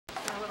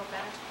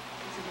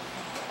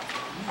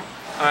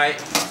All right,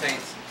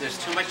 saints, there's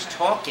too much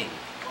talking.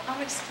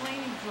 I'm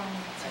explaining from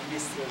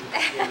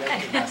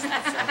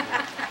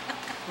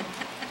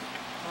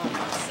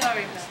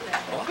Sorry about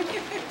that.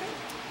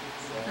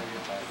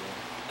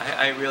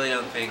 I really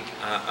don't think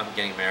I'm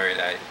getting married.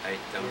 I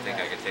don't think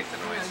I could take the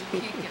noise.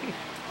 You can't get married.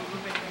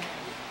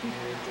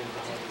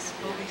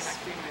 Holy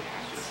Spirit.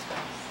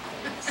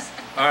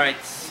 All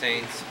right,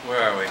 saints,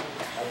 where are we?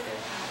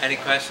 Any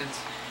questions?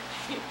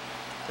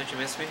 Don't you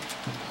miss me?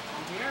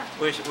 Yeah.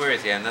 Where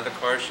is he? Another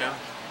car show?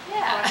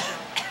 Yeah.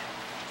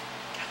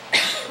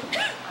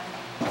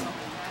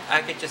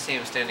 I could just see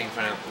him standing in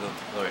front of the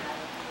Lord.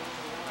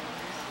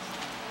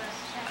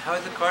 How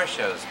are the car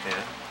shows,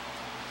 man?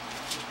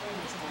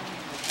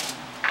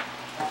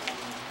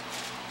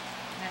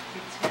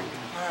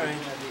 All right.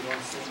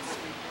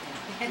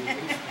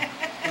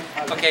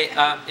 Okay,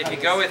 if you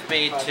go with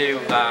me to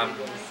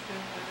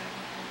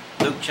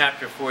Luke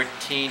chapter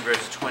 14,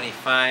 verse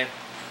 25,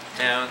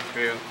 down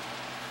through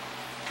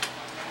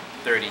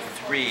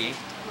 33,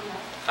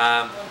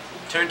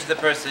 turn to the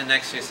person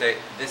next to you and say,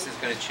 "This is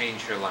going to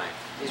change your life."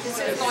 This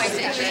is going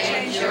to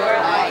change your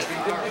life.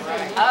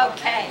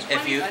 Okay.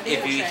 If you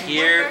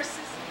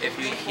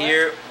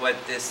hear what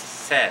this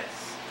says,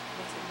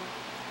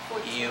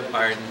 you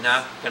are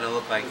not going to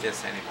look like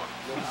this anymore.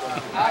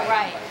 All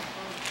right.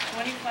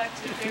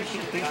 25 to 30.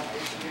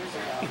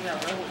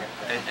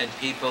 And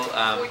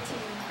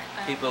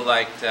people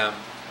liked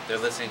they're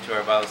listening to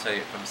our Bible study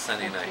from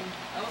Sunday night.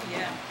 Oh,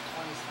 yeah.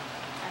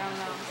 I don't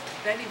know.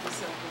 Betty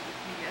was over with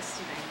me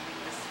yesterday and we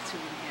listened to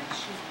it again.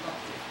 She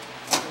loved it.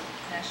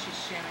 Now she's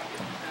sharing it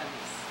with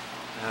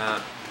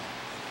others.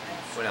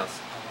 What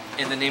else?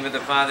 In the name of the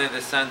Father,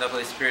 the Son, the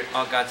Holy Spirit,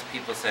 all God's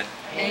people said,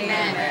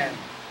 Amen.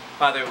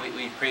 Father,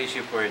 we praise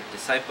you for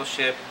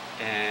discipleship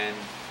and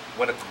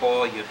what a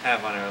call you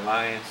have on our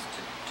lives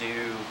to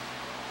do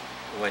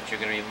what you're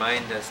going to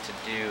remind us to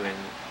do in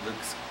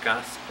Luke's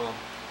Gospel.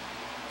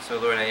 So,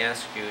 Lord, I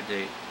ask you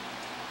to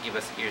give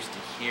us ears to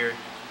hear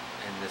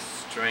and the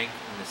strength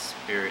and the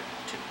Spirit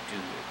to do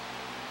it.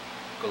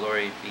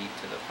 Glory be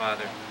to the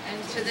Father,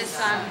 And to the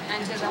Son,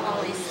 and to the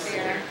Holy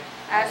Spirit,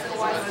 as it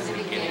was in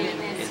the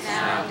beginning, is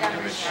now, and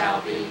ever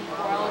shall be,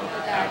 world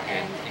without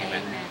end.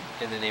 Amen.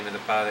 In the name of the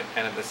Father,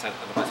 and of the Son,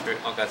 and of the Holy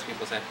Spirit, all God's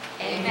people said.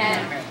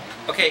 Amen.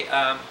 Okay,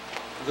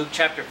 Luke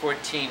chapter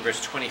 14,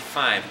 verse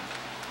 25,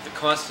 the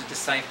cost of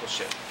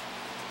discipleship.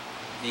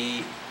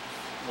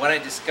 What I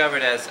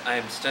discovered as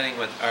I'm studying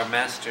what our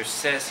Master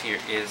says here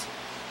is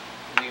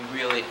we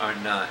really are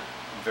not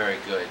very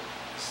good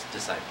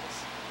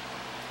disciples.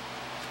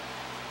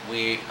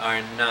 We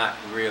are not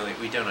really,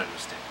 we don't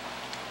understand.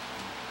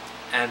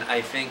 And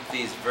I think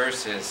these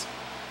verses,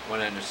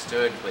 when I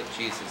understood what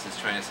Jesus is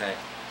trying to say,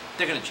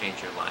 they're going to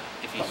change your life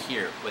if you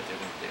hear what they're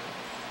going to do.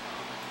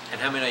 And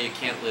how many know you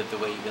can't live the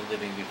way you've been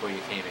living before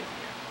you came in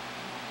here?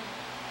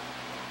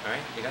 All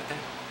right, you got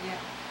that? Yeah.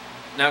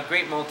 Now,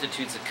 great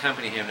multitudes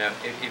accompany him. Now,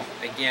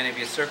 if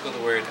you circle the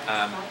word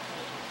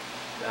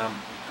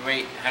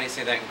great, how do you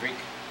say that in Greek?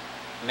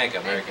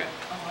 Mega, very good.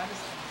 Oh, I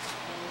was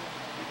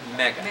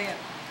Mega. mad.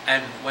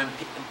 And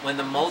when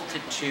the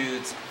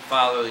multitudes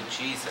follow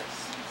Jesus,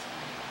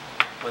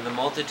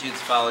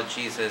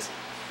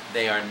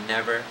 they are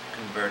never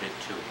converted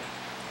to him.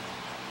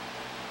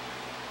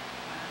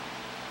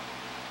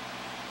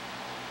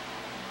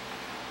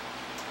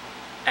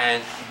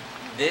 And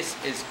this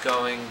is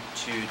going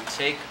to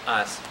take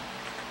us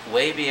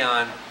way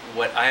beyond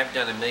what I have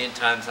done a million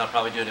times, and I'll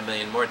probably do it a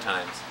million more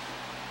times,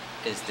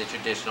 is the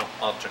traditional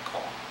altar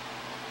call.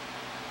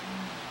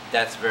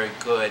 That's very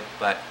good,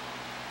 but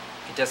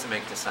it doesn't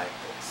make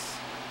disciples.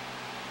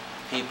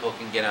 People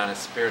can get on a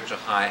spiritual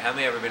high. How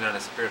many have ever been on a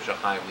spiritual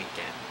high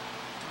weekend?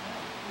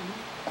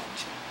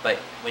 But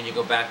when you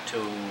go back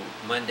to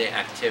Monday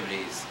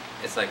activities,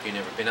 it's like you've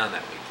never been on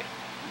that weekend.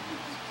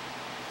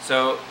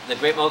 So the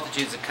great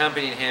multitudes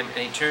accompanied him,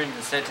 and he turned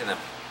and said to them,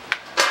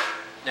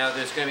 now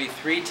there's going to be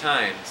 3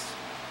 times,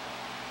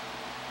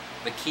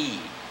 the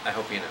key, I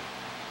hope you know,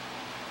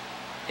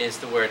 is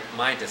the word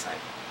my disciple.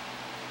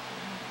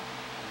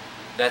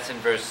 That's in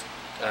verse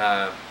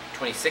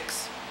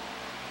 26,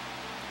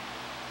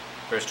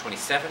 verse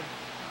 27,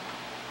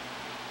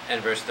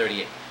 and verse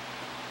 38.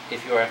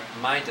 If you are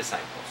my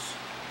disciples.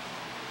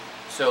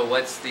 So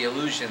what's the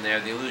illusion there?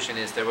 The illusion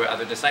is there were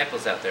other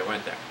disciples out there,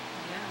 weren't there?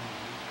 Yeah.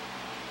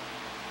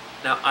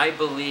 Now, I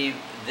believe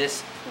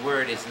this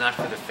word is not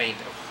for the faint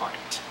of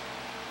heart.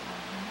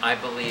 I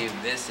believe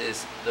this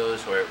is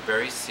those who are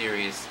very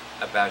serious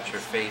about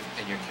your faith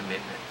and your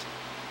commitment.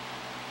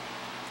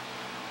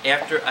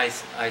 After I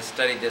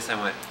studied this, I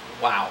went,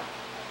 wow.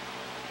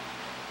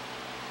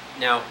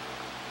 Now,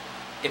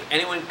 if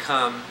anyone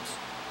comes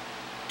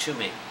to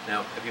me,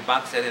 now if you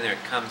box that in there,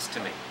 comes to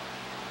me,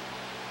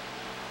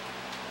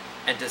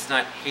 and does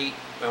not hate,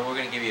 and we're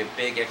going to give you a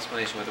big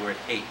explanation what the word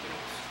hate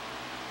means.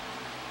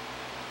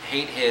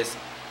 Hate his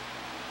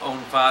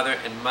own father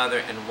and mother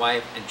and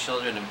wife and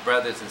children and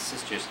brothers and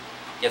sisters,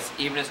 yes,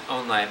 even his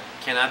own life,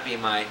 cannot be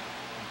my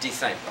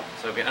disciple.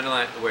 So if you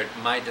underline the word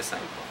my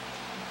disciple.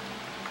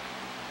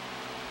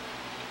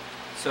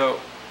 So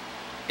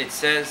it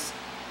says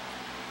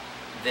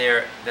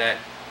there that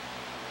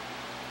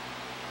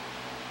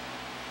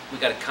we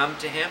got to come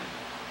to him.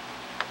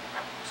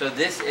 So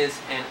this is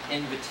an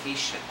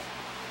invitation.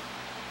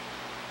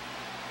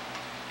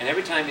 And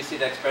every time you see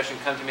that expression,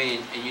 come to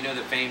me, and you know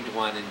the famed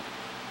one in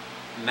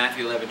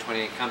Matthew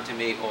 11:28, come to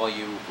me, all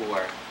you who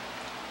are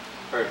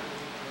burdened.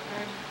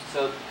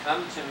 So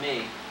come to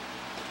me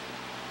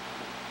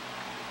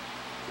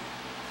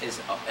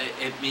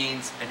it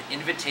means an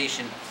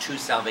invitation to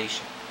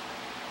salvation.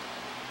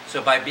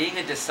 So by being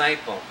a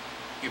disciple,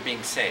 you're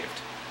being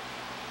saved.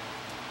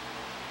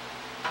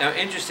 Now,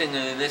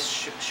 interestingly, in this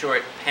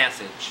short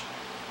passage,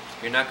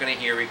 you're not going to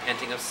hear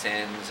repenting of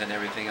sins and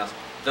everything else,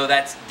 though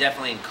that's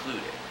definitely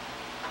included.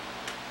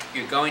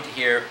 You're going to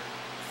hear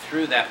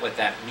through that what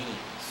that means.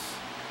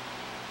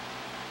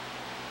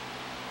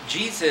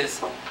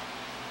 Jesus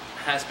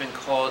has been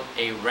called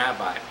a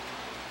rabbi,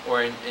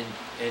 or in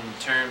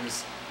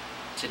terms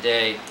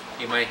today,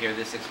 you might hear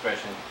this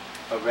expression,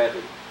 a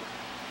rebbe.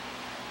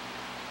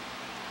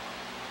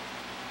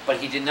 But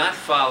he did not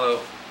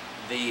follow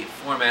the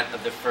format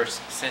of the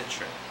first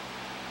century.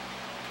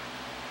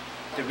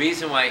 The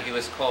reason why he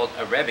was called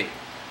a rebbe,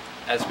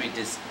 as we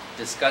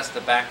discussed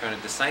the background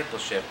of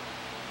discipleship,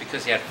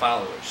 because he had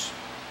followers.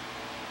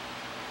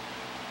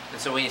 And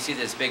so when you see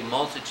this big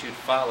multitude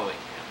following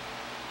him,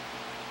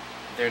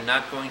 they're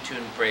not going to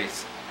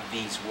embrace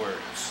these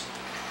words.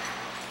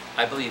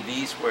 I believe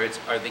these words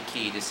are the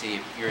key to see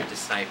if you're a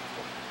disciple.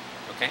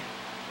 Okay?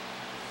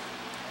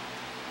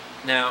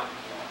 Now,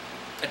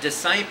 a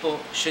disciple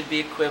should be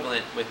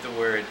equivalent with the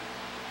word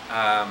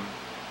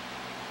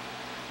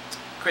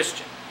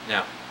Christian.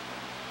 Now,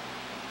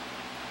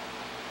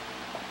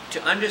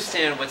 to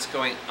understand what's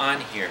going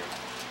on here,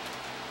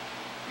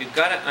 you've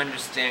got to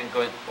understand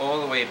going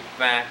all the way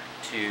back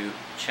to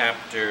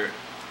chapter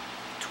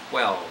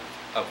 12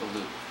 of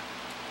Luke.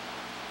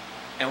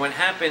 And what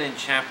happened in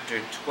chapter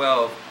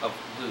 12 of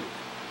Luke,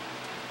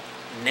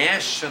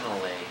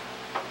 nationally,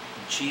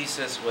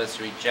 Jesus was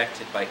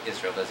rejected by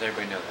Israel. Does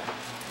everybody know that?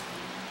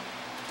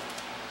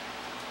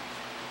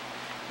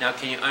 Now,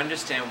 can you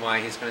understand why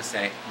he's going to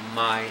say,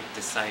 my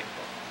disciple?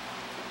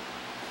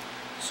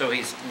 So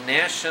he's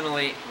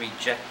nationally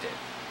rejected.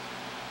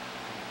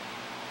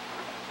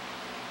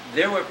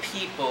 There were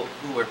people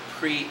who were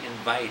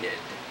pre-invited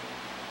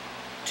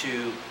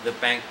to the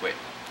banquet.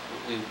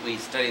 We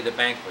studied the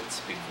banquets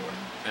before.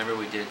 Remember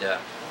we did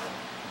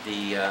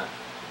the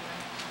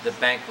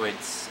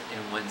banquets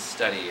in one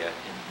study.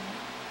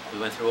 We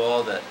went through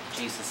all the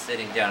Jesus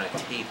sitting down at a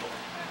table.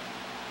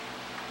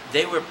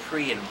 They were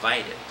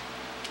pre-invited.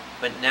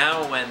 But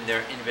now when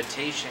their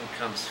invitation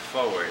comes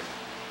forward,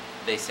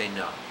 they say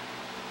no.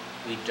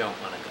 We don't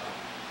want to go.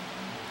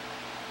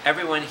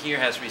 Everyone here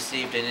has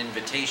received an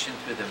invitation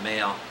through the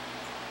mail,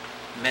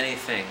 many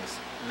things,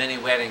 many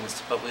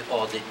weddings, but we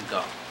all didn't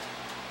go,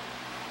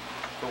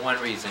 for one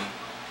reason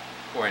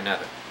or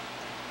another.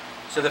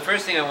 So the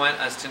first thing I want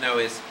us to know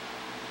is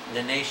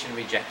the nation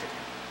rejected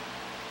him.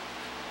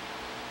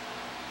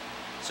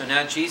 So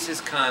now Jesus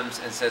comes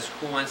and says,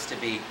 who wants to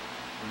be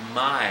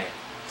my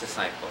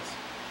disciples?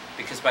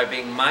 Because by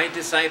being my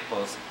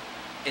disciples,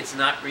 it's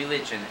not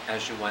religion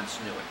as you once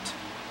knew it.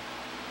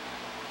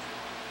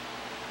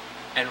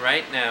 And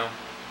right now,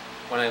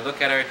 when I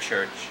look at our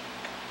church,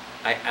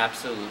 I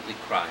absolutely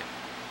cry.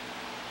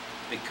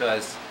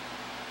 Because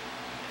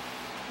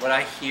what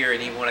I hear,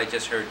 and even what I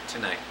just heard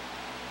tonight,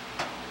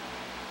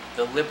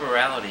 the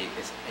liberality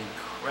is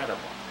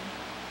incredible.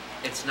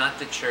 It's not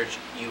the church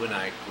you and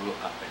I grew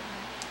up in.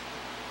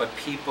 What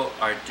people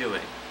are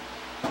doing.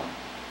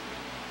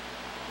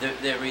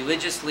 The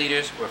religious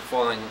leaders were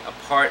falling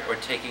apart or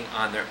taking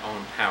on their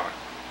own power.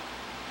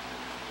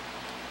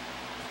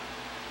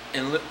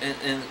 In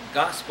the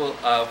Gospel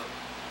of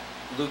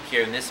Luke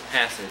here, in this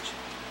passage,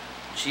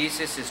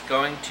 Jesus is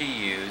going to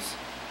use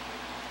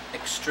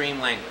extreme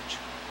language.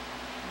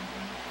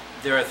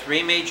 There are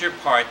three major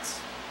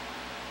parts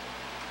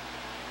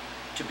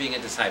to being a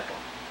disciple.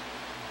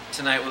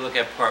 Tonight we'll look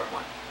at part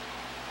one.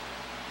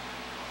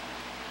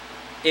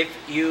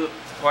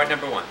 Part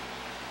number one,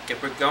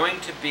 if we're going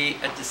to be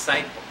a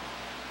disciple,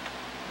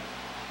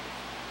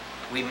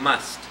 we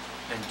must,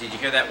 and did you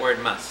hear that word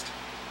must?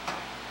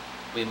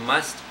 We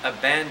must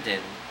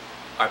abandon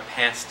our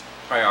past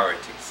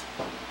priorities.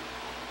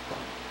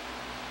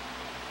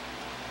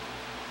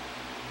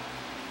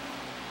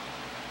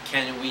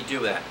 Can we do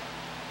that?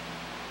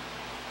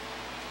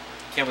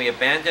 Can we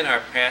abandon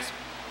our past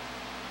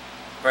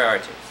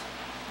priorities?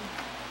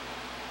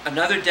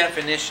 Another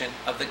definition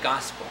of the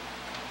gospel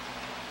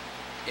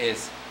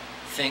is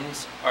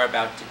things are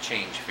about to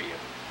change for you.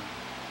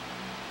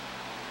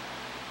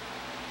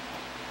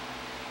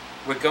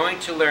 We're going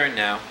to learn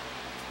now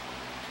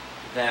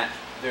that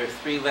there are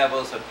three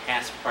levels of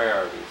past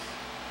priorities.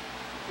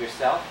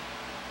 Yourself,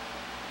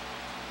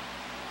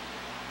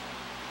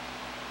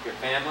 your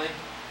family,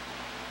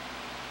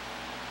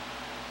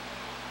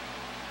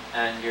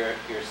 and your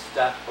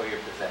stuff or your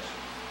possessions.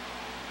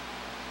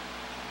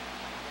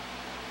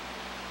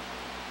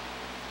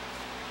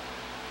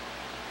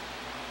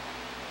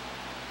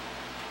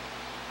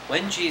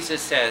 When Jesus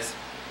says,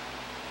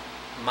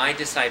 my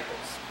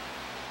disciples,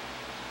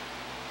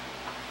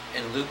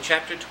 in Luke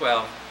chapter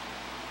 12,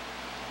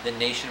 the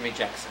nation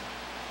rejects him.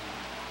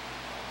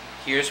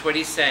 Here's what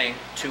he's saying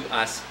to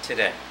us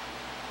today.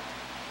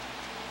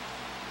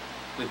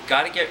 We've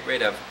got to get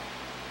rid of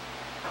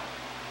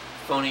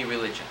phony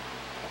religion.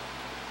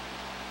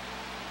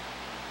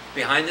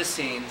 Behind the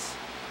scenes,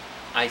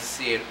 I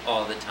see it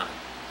all the time.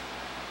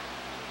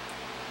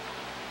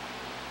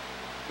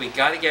 We've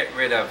got to get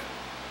rid of,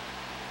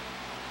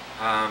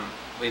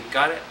 we've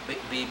got to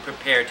be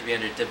prepared to be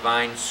under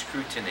divine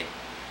scrutiny.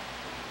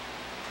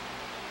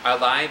 Our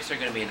lives are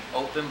going to be an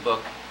open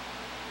book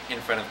in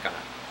front of God.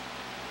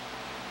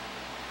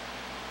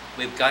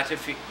 We've got to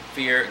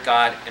fear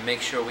God and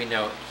make sure we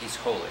know He's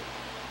holy.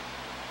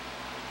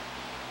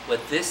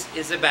 What this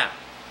is about,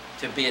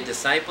 to be a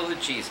disciple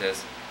of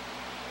Jesus,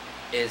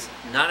 is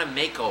not a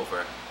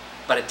makeover,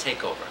 but a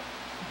takeover.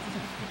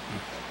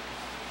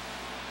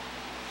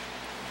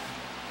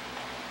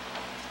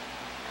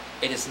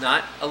 It is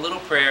not a little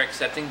prayer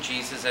accepting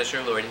Jesus as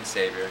your Lord and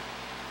Savior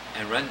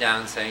and run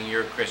down saying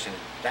you're a Christian.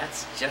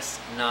 That's just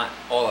not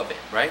all of it,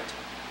 right?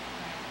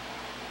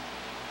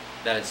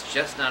 That is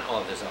just not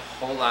all of it. There's a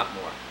whole lot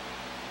more.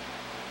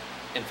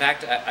 In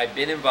fact, I've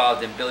been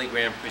involved in Billy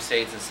Graham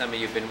crusades, and some of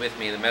you have been with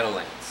me in the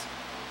Meadowlands.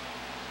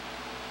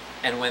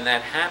 And when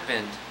that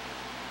happened,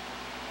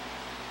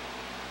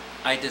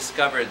 I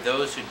discovered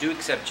those who do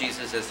accept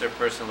Jesus as their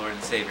personal Lord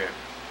and Savior.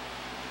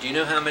 Do you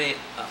know how many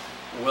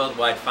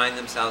worldwide find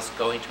themselves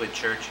going to a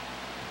church?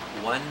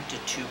 1 to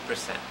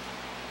 2%.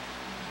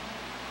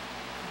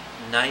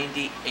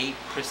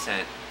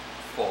 98%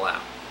 fall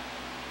out.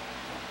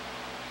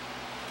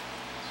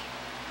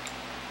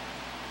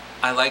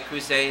 I like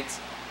crusades.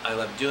 I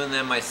love doing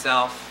them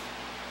myself.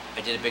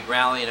 I did a big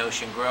rally in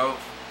Ocean Grove,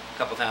 a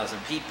couple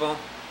thousand people.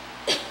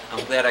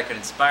 I'm glad I could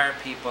inspire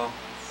people,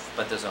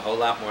 but there's a whole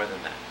lot more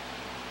than that,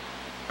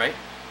 right?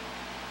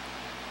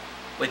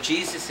 What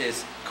Jesus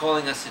is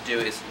calling us to do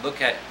is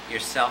look at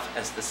yourself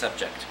as the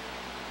subject.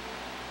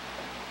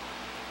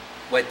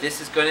 What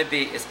this is going to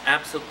be is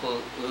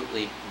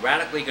absolutely,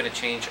 radically going to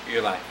change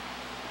your life.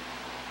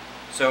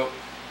 So,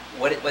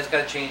 what's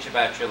got to change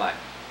about your life?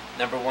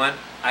 Number one,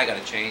 I got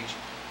to change.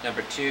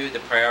 Number two, the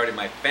priority of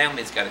my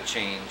family's got to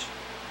change.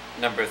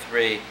 Number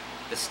three,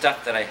 the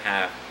stuff that I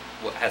have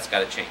has got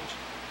to change.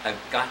 I've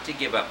got to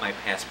give up my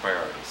past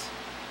priorities.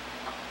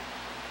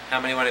 How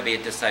many want to be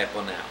a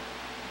disciple now?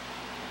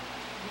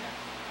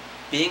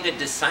 Being a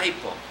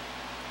disciple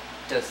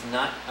does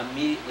not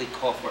immediately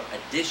call for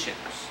additions,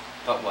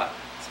 but what?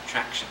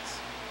 Subtractions.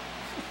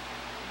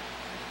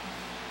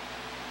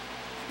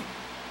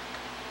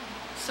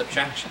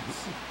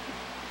 Subtractions.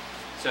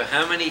 So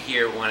how many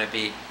here want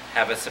to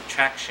have a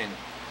subtraction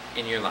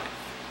in your life?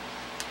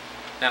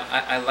 Now,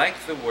 I like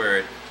the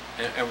word,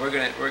 and we're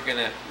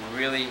gonna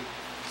really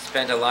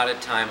spend a lot of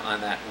time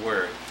on that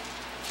word.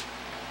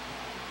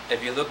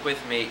 If you look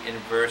with me in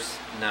verse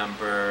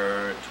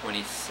number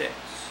 26.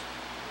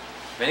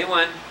 If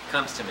anyone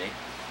comes to me,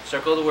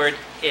 circle the word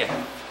if.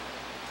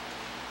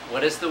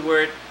 What does the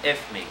word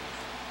if mean?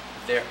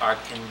 There are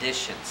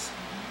conditions.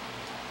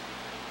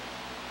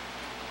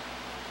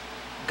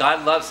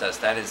 God loves us.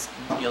 That is,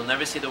 you'll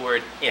never see the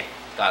word if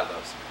God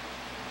loves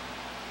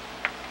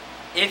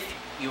me. If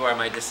you are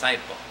my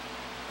disciple,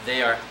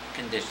 they are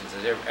conditions.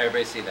 Does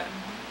everybody see that?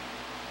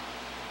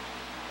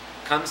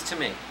 Comes to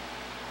me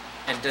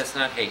and does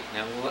not hate.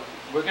 Now,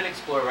 we're going to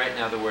explore right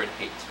now the word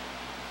hate.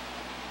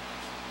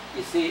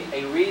 You see,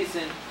 a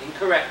reason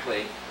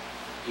incorrectly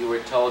you were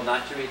told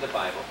not to read the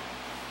Bible,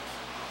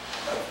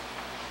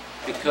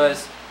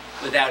 because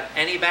without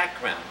any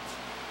background,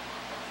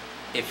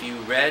 if you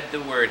read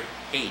the word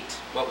hate,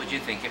 what would you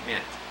think it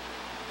meant?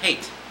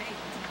 Hate.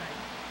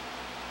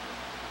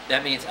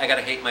 That means I got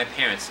to hate my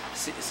parents.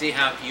 See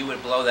how you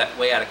would blow that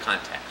way out of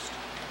context.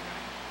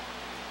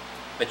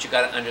 But you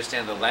got to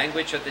understand the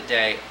language of the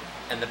day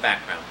and the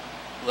background.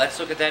 Let's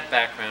look at that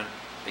background,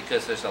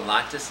 because there's a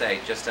lot to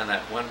say just on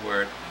that one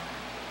word,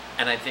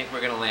 and I think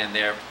we're going to land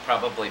there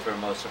probably for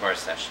most of our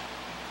session.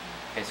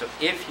 Okay, so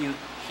if you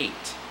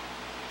hate.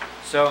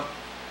 So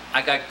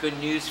I got good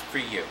news for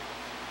you.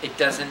 It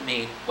doesn't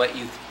mean what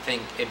you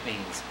think it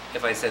means.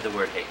 If I said the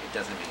word hate, it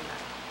doesn't mean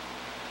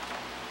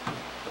that.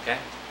 Okay?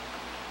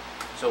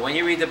 So when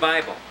you read the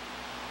Bible,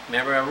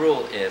 remember our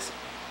rule is,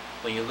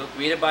 when you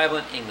read a Bible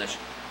in English,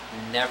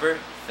 never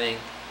think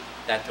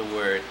that the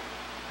word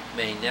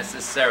may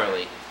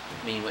necessarily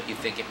mean what you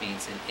think it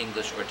means in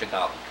English or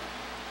Tagalog.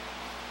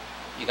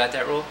 You got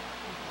that rule?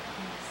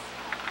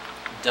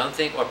 Don't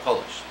think, or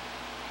Polish.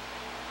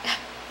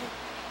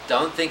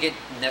 Don't think it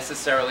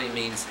necessarily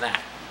means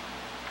that.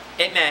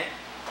 It may,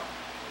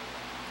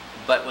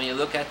 but when you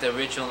look at the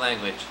original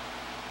language,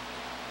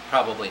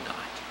 probably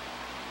not.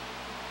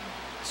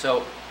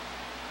 So,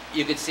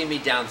 you could see me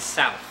down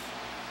south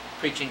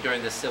preaching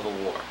during the Civil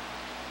War.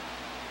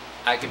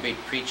 I could be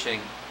preaching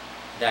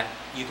that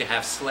you could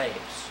have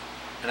slaves,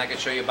 and I could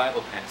show you a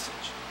Bible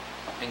passage.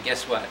 And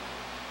guess what?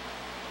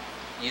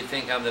 You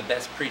think I'm the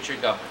best preacher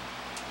going.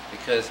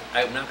 Because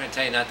I'm not going to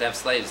tell you not to have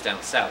slaves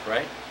down south,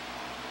 right?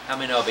 How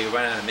many know I'll be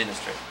running out of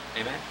ministry?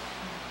 Amen?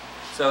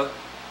 So,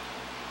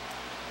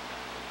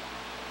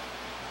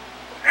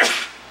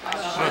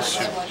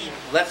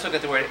 let's look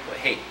at the word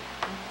hate.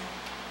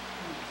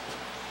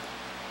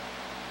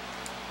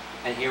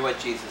 And hear what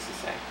Jesus is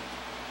saying.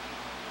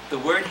 The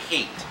word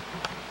hate,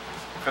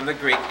 from the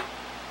Greek,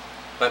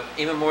 but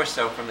even more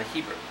so from the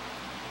Hebrew,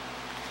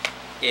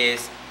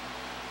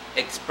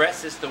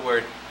 expresses the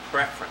word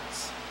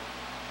preference.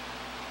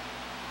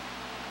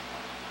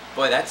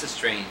 Boy, that's a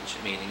strange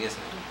meaning,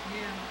 isn't it?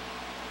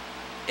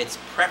 Yeah. It's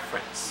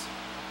preference.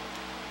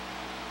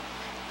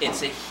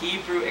 It's a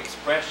Hebrew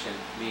expression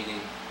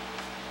meaning,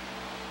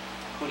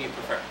 who do you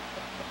prefer?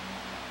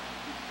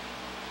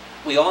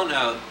 We all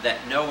know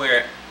that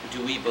nowhere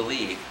do we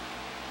believe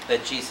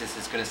that Jesus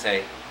is going to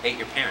say, hate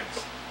your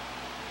parents.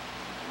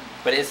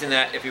 But isn't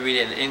that, if you read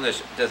it in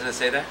English, doesn't it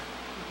say that?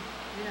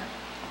 Yeah.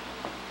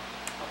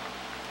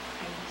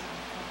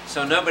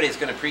 So nobody's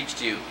going to preach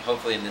to you,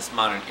 hopefully in this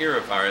modern era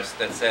of ours,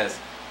 that says,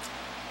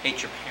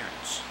 hate your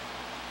parents.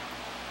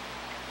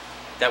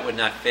 That would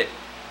not fit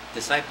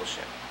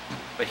discipleship.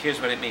 But here's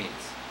what it means.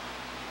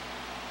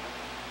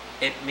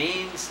 It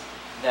means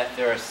that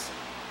there's,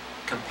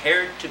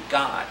 compared to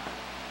God,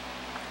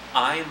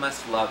 I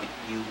must love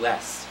you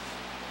less.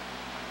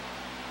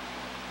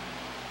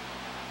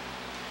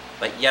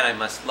 But yet I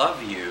must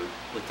love you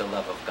with the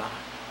love of God.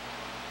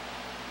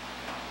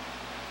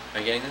 Are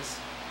you getting this?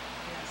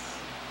 Yes.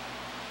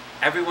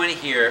 Everyone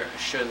here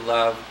should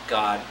love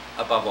God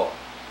above all.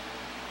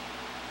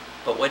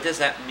 But what does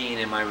that mean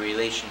in my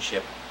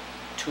relationship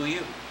to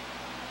you?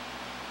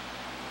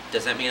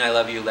 Does that mean I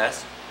love you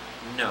less?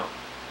 No.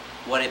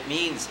 What it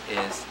means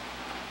is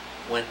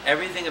when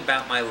everything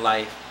about my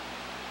life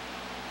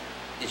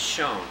is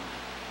shown,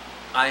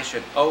 I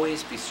should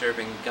always be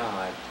serving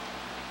God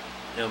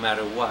no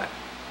matter what,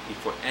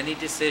 before any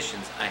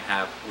decisions I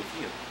have with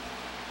you.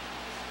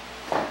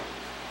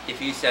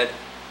 If you said,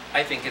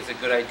 I think it's a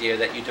good idea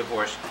that you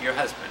divorce your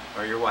husband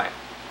or your wife.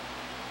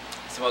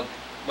 So, well,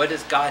 what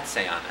does God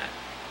say on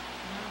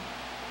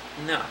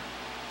that? No.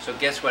 So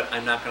guess what?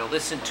 I'm not going to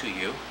listen to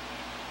you,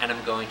 and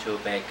I'm going to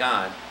obey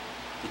God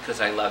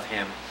because I love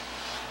Him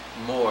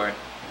more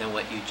than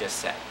what you just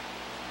said.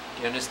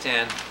 Do you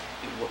understand?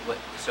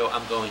 So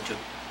I'm going to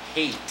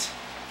hate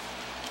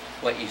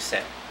what you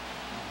said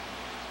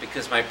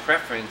because my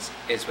preference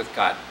is with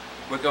God.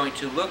 We're going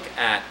to look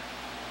at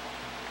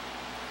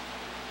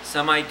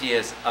some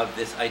ideas of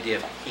this idea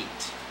of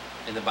hate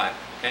in the Bible,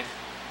 okay?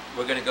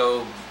 We're going to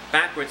go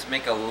backwards,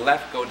 make a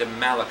left, go to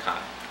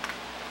Malachi.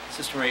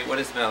 Sister Marie, what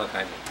does Malachi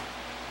mean?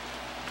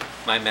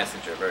 My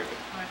messenger, very good.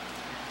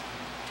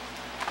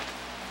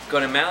 Go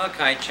to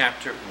Malachi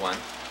chapter 1,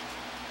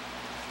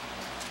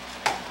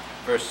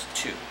 verse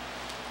 2.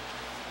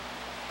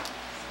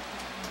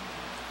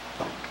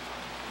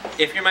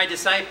 If you're my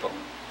disciple,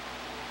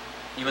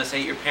 you must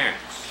hate your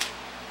parents.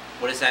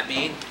 What does that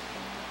mean?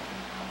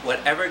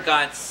 Whatever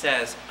God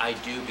says I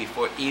do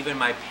before even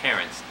my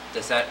parents.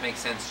 Does that make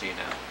sense to you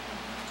now?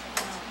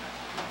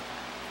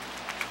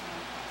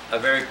 A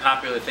very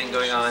popular thing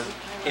going on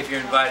if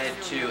you're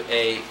invited to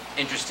a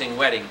interesting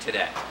wedding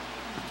today.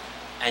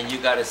 And you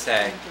got to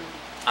say,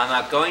 I'm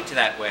not going to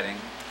that wedding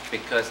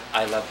because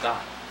I love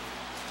God.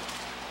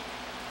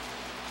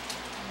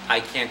 I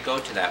can't go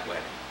to that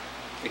wedding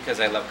because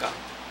I love God.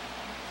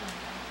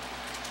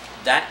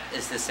 That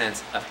is the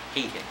sense of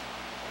hating.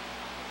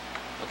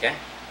 Okay?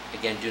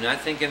 Again, do not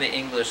think in the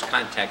English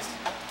context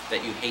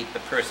that you hate the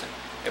person.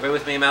 Everybody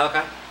with me in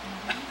Malachi?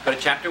 Go to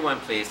chapter 1,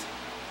 please.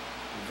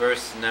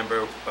 Verse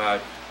number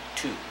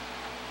 2.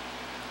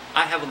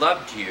 I have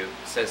loved you,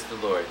 says the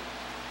Lord.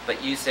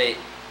 But you say,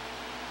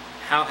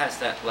 how has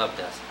that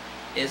loved us?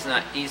 Is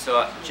not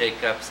Esau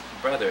Jacob's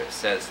brother,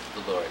 says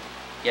the Lord.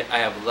 Yet I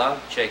have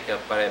loved Jacob,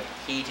 but I have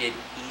hated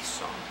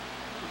Esau.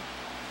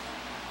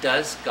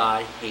 Does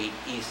God hate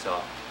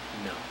Esau?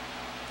 No.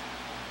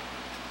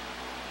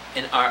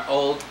 In our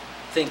old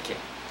thinking,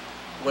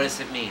 what does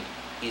it mean?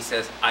 He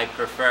says, I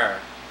prefer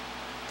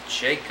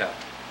Jacob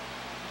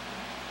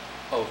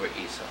over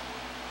Esau.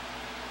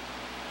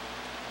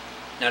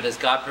 Now, does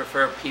God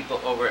prefer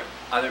people over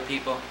other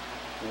people?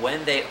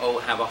 When they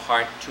have a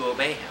heart to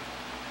obey Him.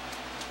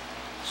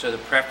 So the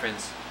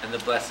preference and the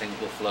blessing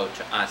will flow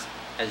to us,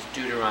 as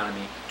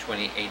Deuteronomy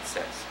 28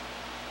 says.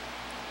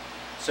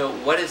 So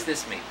what does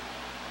this mean?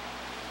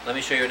 Let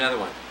me show you another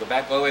one. Go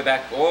back all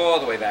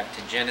the way back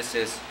to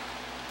Genesis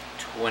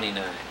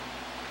 29.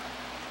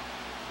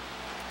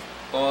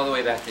 All the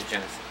way back to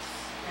Genesis.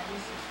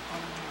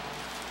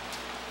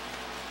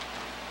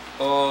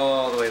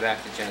 All the way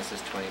back to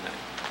Genesis 29.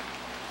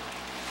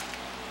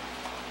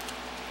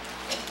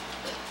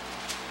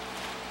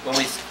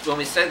 When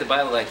we study the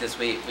Bible like this,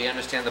 we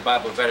understand the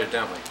Bible better,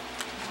 don't we?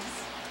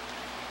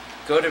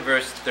 Go to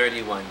verse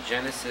 31.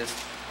 Genesis.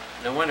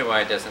 No wonder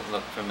why it doesn't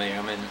look familiar.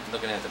 I'm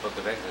looking at the book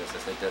of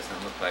Exodus. It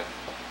doesn't look like.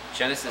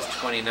 Genesis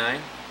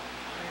 29.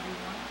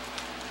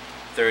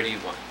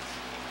 31.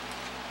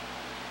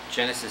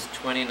 Genesis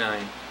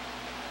 29,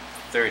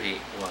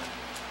 31.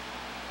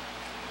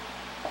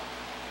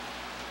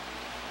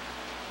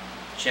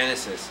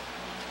 Genesis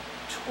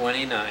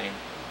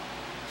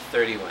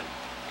 29:31.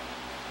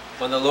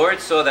 When the Lord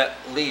saw that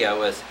Leah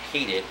was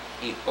hated,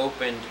 he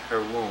opened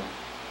her womb,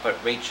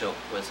 but Rachel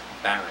was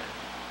barren.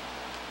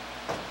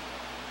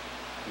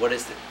 What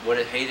does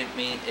hated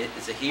mean?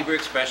 It's a Hebrew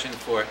expression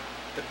for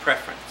the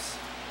preference.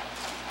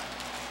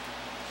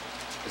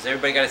 Has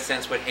everybody got a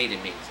sense what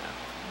hated means now?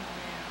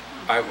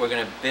 All right, we're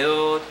going to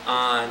build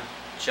on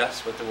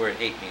just what the word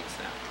hate means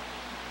now.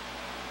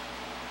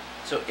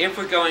 So if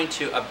we're going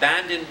to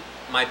abandon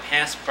my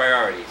past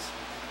priorities,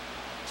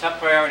 top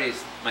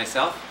priorities,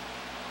 myself,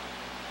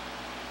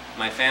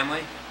 my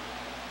family,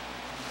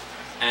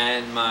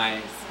 and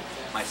my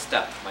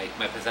stuff,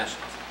 my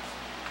possessions.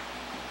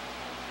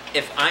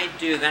 If I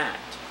do that,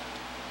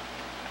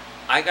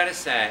 I gotta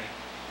say,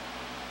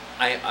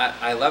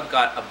 I love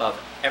God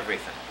above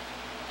everything.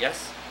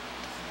 Yes?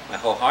 My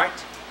whole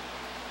heart,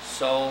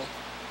 soul,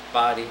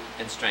 body,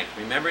 and strength.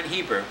 Remember in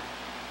Hebrew,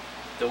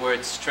 the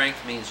word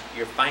strength means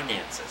your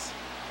finances.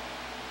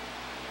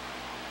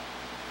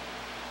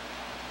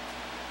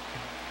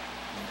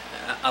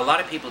 A lot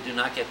of people do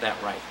not get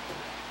that right.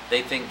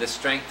 They think the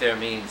strength there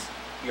means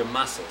your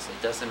muscles. It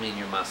doesn't mean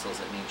your muscles,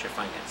 it means your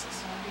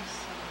finances.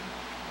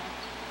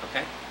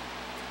 Okay?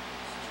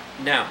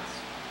 Now,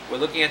 we're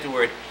looking at the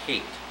word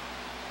hate.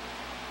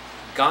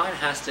 God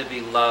has to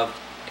be loved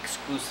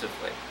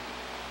exclusively.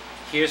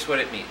 Here's what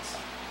it means.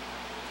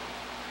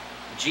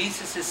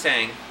 Jesus is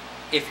saying,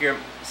 if you're,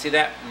 see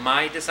that,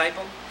 my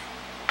disciple?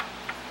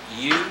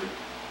 You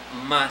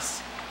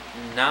must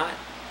not,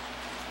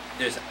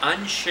 there's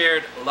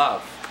unshared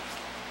love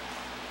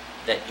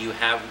that you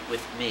have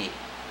with me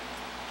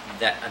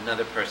that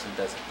another person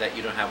doesn't, that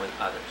you don't have with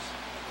others.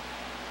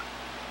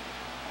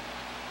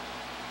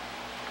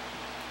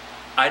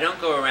 I don't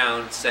go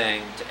around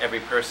saying to every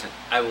person,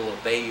 I will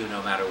obey you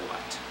no matter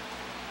what.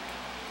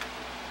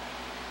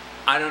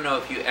 I don't know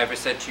if you ever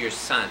said to your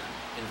son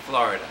in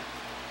Florida,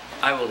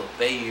 I will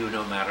obey you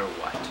no matter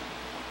what.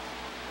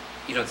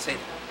 You don't say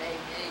that.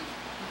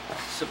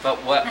 So, but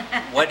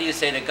what do you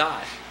say to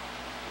God?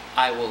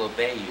 I will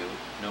obey you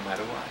no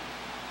matter what.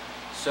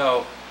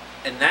 So,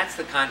 and that's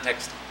the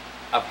context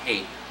of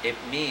hate. It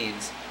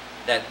means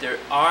that there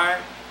are,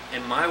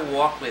 in my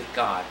walk with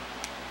God,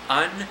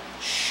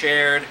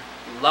 unshared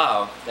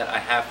love that I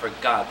have for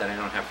God that I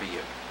don't have for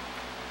you.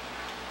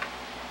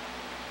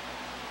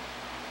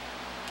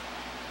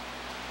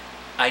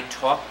 I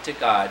talk to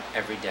God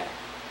every day.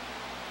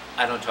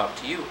 I don't talk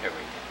to you every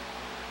day.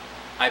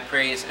 I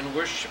praise and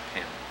worship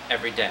Him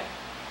every day.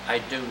 I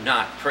do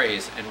not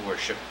praise and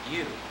worship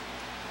you.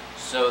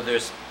 So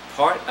there's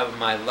part of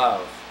my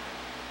love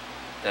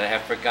that I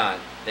have for God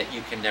that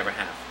you can never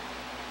have.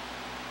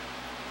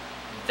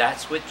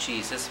 That's what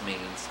Jesus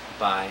means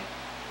by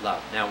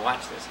love. Now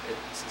watch this,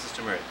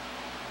 Sister Murray.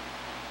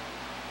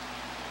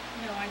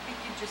 No, I think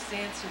you just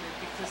answered it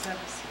because I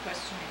was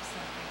questioning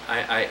something.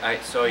 I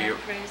saw your...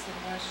 Praise and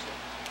worship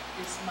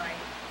is my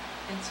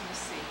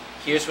intimacy.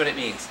 Here's what it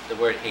means, the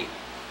word hate.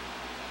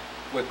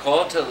 We're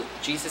called to,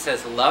 Jesus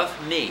says, love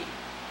me,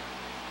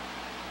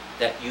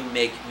 that you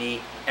make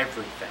me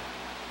everything.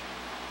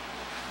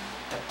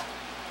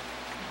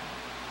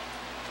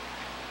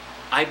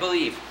 I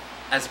believe,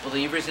 as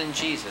believers in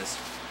Jesus,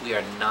 we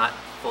are not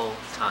full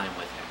time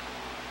with Him.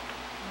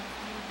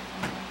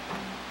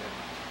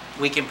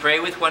 We can pray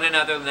with one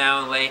another now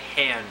and lay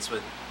hands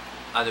with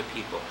other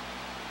people.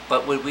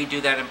 But would we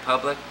do that in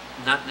public?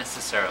 Not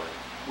necessarily.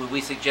 Would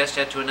we suggest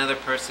that to another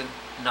person?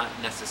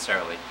 Not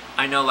necessarily.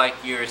 I know, like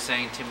you're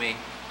saying to me,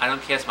 I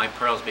don't cast my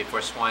pearls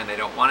before swine. They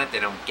don't want it, they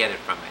don't get it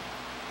from me.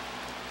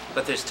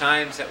 But there's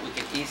times that we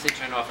can easily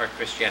turn off our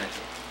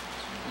Christianity.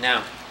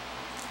 Now,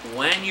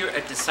 when you're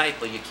a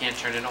disciple, you can't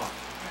turn it off.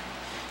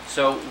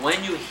 So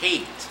when you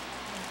hate,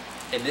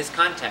 in this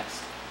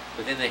context,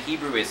 within the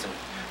Hebrewism,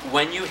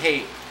 when you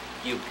hate,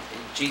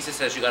 Jesus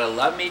says you got to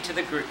love me to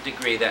the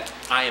degree that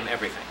I am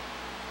everything.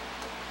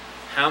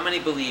 How many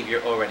believe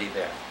you're already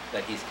there,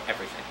 that He's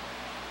everything?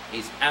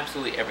 He's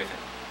absolutely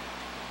everything.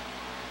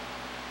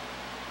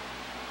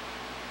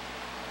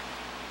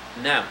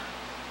 Now,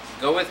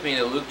 go with me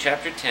to Luke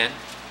chapter 10.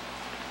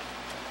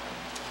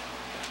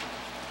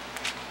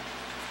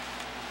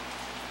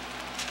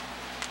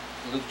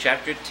 Luke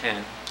chapter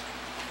 10,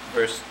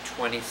 verse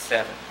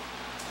 27.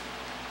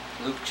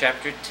 Luke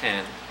chapter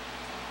 10,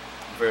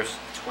 verse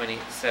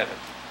 27.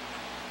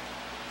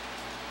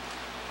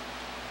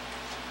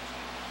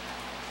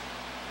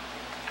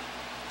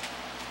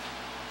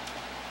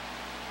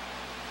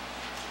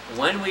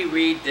 When we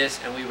read this,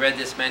 and we read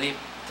this many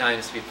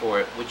times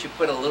before, would you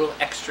put a little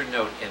extra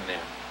note in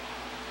there?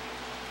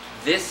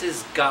 This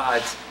is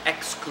God's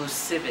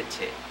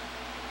exclusivity.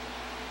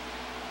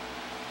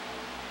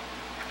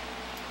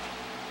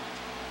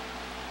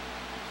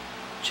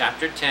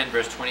 Chapter 10,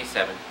 verse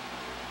 27,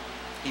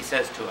 He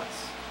says to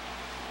us.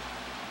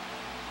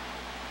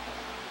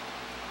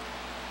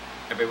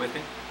 Everybody with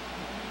me?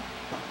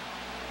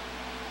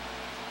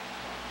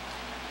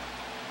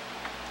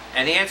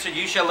 And He answered,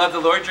 you shall love the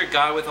Lord your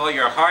God with all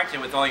your heart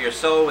and with all your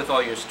soul, with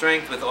all your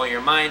strength, with all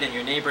your mind, and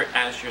your neighbor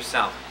as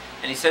yourself.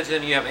 And he said to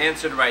them, you have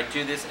answered right,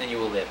 do this and you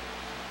will live.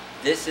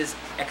 This is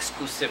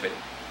exclusivity.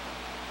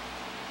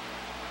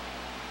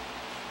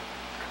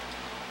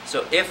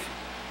 So if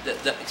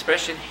the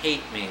expression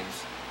hate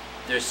means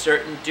there's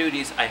certain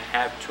duties I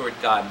have toward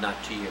God,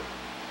 not to you.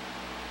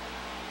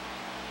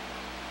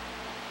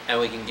 And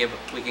we can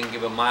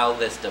give a mild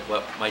list of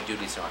what my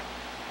duties are.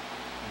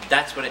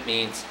 That's what it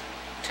means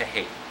to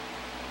hate.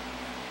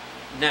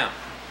 Now,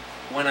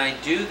 when I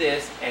do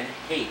this and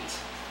hate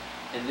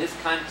in this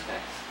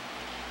context,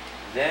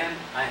 then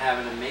I have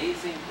an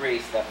amazing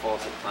grace that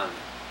falls upon me.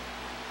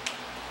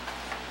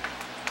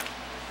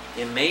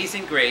 The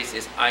amazing grace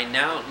is I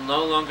now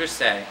no longer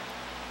say,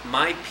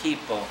 my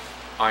people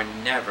are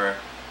never,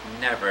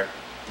 never,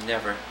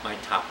 never my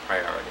top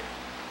priority.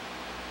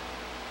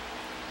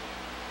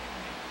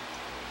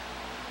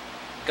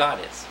 God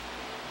is.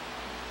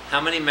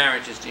 How many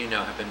marriages do you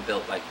know have been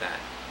built like that?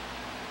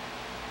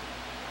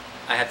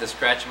 I have to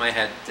scratch my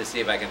head to see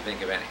if I can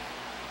think of any.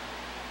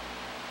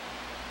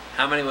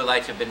 How many would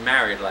like to have been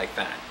married like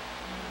that?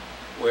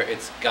 Where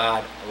it's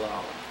God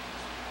alone.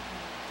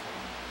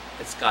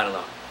 It's God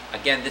alone.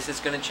 Again, this is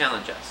going to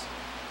challenge us.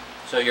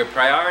 So your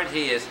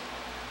priority is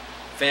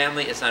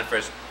family is not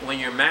first. When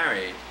you're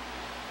married,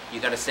 you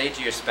got to say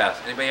to your spouse,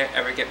 anybody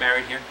ever get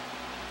married here?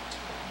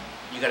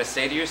 You got to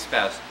say to your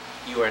spouse,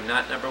 you are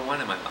not number one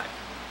in my life.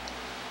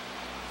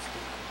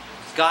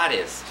 God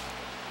is.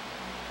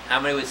 How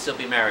many would still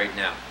be married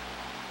now?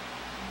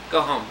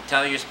 Go home,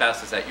 tell your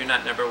spouses that you're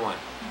not number one.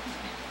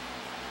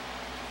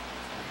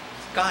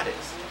 God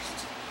is.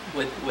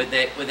 Would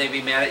they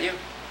be mad at you?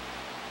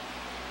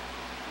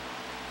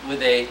 Would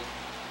they?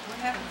 What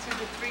happened to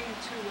the 3 and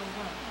 2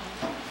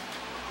 and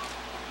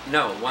 1?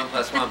 No, 1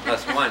 plus 1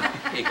 plus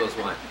 1 equals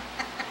 1.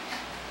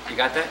 You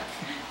got that?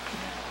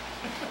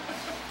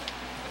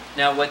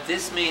 Now what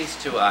this means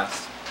to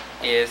us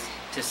is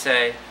to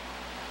say,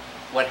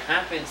 what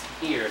happens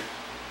here,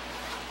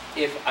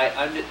 if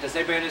does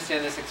everybody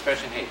understand this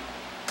expression, hate?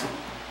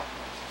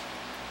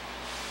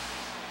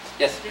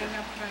 Yes? They're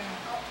not praying.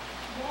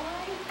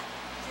 Why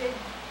did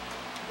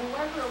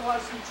whoever it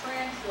was who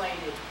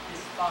translated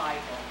this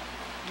Bible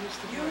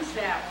use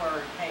that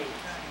word hate?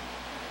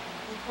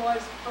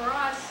 Because for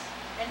us,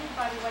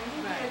 anybody, when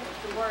you hear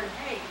the word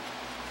hate,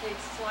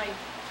 it's like...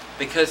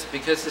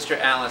 Because Sister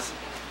Alice,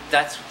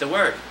 that's the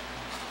word.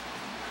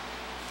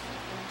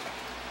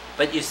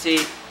 But you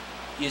see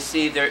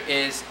there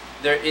is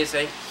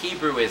a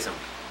Hebrewism.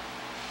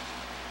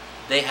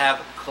 They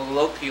have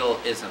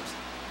colloquialisms.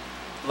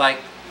 Like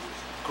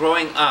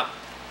growing up,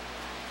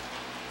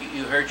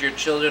 you heard your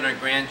children or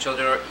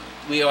grandchildren, or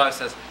we always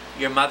says,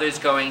 your mother's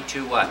going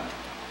to what?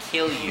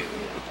 Kill you.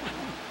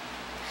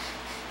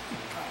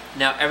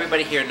 Now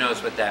everybody here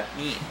knows what that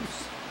means.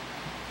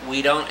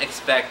 We don't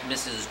expect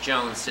Mrs.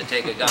 Jones to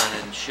take a gun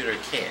and shoot her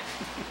kid.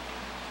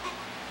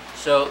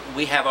 So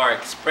we have our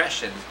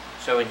expressions.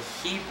 So in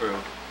Hebrew,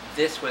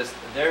 this was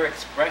their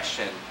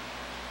expression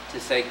to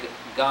say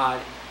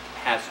God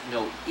has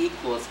no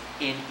equals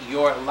in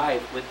your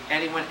life with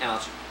anyone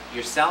else.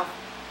 Yourself,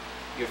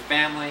 your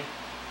family,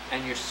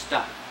 and your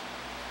stuff.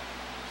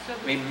 So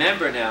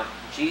Remember now,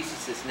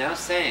 Jesus is now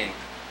saying,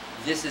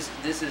 this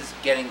is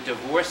getting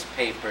divorce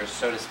papers,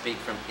 so to speak,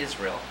 from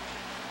Israel.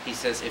 He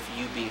says, if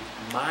you be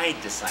my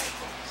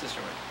disciple. Sister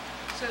Ray.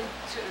 So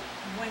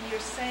when you're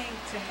saying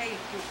to hate,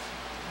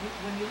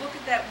 when you look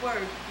at that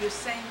word, you're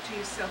saying to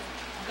yourself,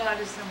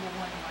 God is number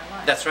one in my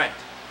life. That's right.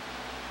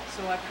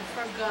 So I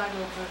prefer God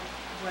over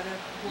whatever.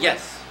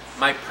 Yes.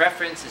 My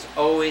preference is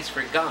always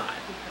for God.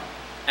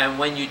 And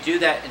when you do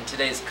that in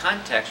today's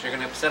context, you're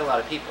going to upset a lot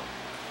of people.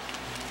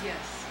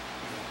 Yes.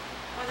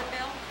 Brother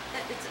Bill,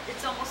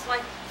 it's almost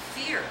like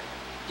fear.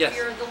 Yes.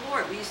 Fear of the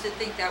Lord. We used to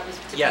think that was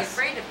to Yes. be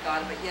afraid of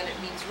God, but yet it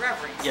means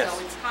reverence. Yes. So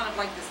it's kind of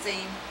like the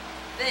same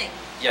thing.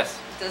 Yes.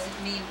 It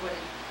doesn't mean what it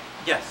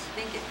Yes.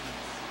 think it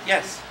means.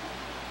 Yes.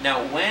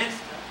 Now, when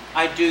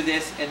I do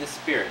this in the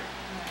Spirit,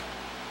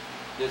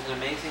 there's an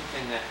amazing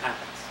thing that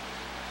happens.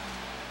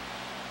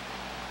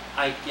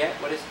 I get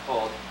what is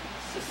called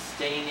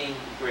sustaining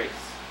grace.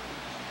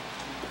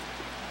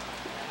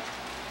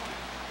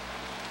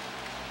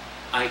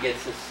 I get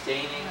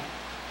sustaining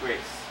grace.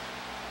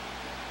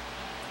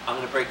 I'm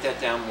going to break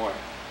that down more.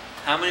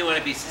 How many want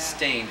to be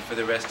sustained for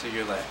the rest of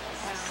your life?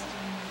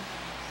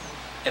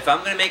 If I'm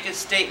going to make a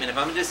statement, if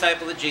I'm a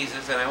disciple of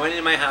Jesus, and I went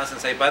into my house and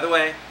say, by the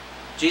way,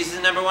 Jesus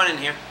is number one in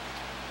here.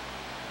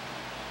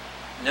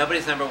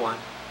 Nobody's number one.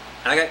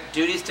 And I got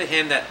duties to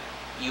him that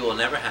you will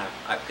never have.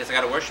 Because I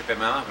got to worship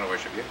him. I'm not going to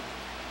worship you.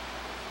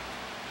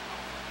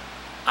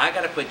 I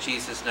got to put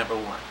Jesus number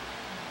one.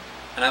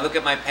 And I look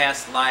at my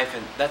past life,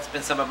 and that's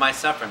been some of my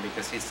suffering,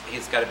 because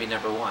he's got to be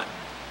number one.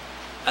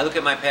 I look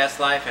at my past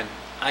life, and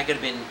I could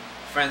have been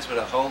friends with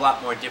a whole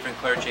lot more different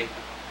clergy.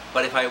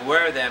 But if I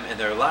were them, and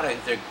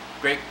they're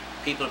great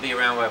people to be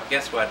around, well,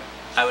 guess what?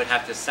 I would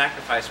have to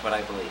sacrifice what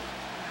I believe.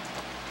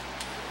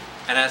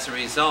 And as a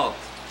result,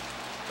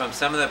 from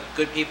some of the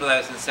good people I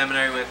was in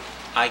seminary with,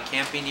 I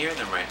can't be near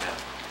them right now.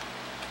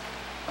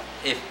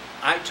 If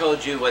I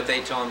told you what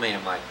they told me,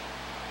 I'm like,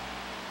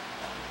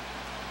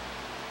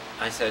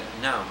 I said,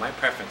 no, my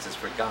preference is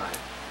for God.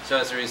 So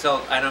as a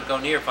result, I don't go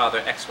near Father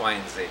X, Y,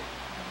 and Z.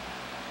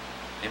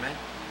 Amen?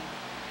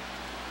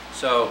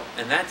 So,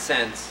 in that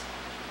sense,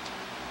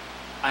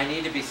 I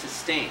need to be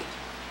sustained.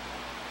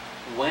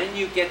 When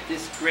you get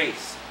this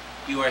grace,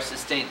 you are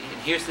sustained.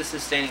 And here's the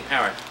sustaining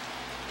power.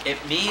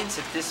 It means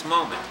at this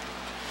moment,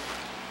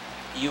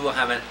 you will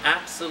have an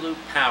absolute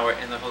power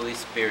in the Holy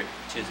Spirit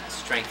to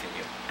strengthen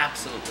you.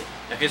 Absolutely.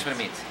 Now here's what it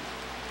means.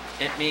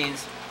 It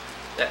means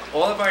that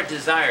all of our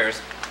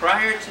desires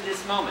prior to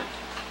this moment,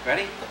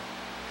 ready?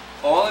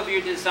 All of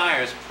your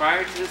desires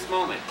prior to this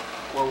moment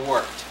were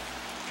worked.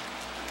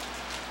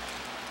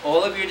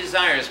 All of your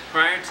desires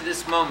prior to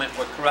this moment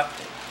were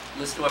corrupted.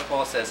 Listen to what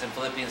Paul says in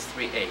Philippians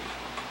 3:8.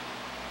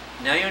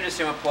 Now you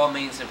understand what Paul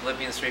means in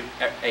Philippians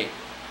 3:8.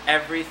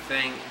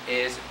 Everything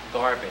is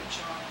garbage.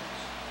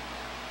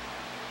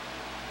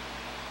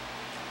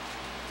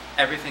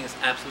 Everything is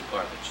absolute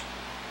garbage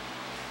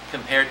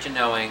compared to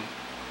knowing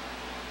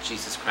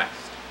Jesus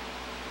Christ.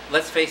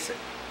 Let's face it.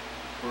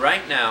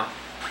 Right now,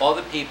 a lot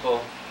of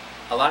people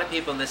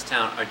in this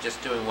town are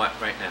just doing what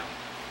right now?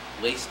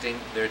 Wasting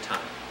their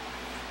time.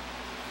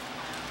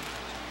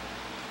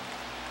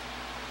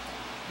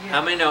 Yeah.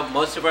 How many know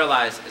most of our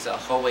lives is a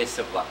whole waste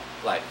of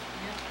life?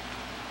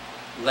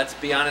 Yeah. Let's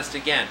be honest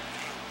again.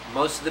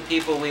 Most of the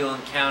people we will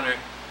encounter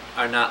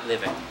are not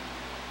living.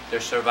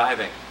 They're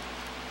surviving.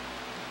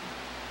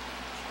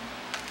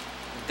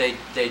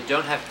 They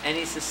don't have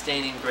any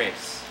sustaining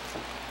grace.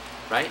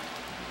 Right?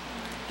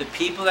 The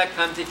people that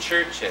come to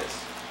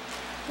churches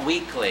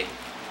weekly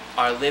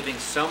are living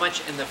so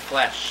much in the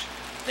flesh,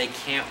 they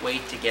can't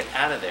wait to get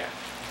out of there.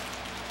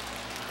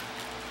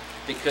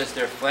 Because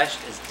their flesh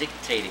is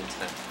dictating to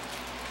them.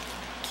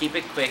 Keep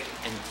it quick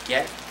and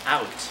get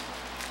out.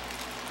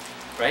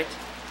 Right?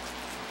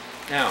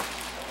 Now,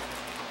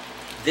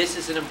 this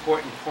is an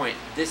important point.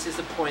 This is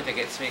the point that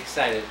gets me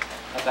excited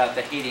about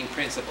the hating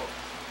principle.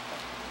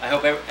 I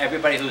hope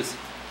everybody who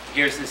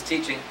hears this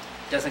teaching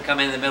doesn't come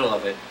in the middle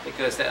of it,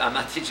 because I'm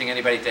not teaching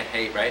anybody to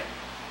hate, right?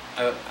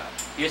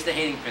 Here's the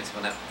hating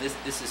principle. Now,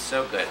 this is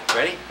so good.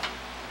 Ready?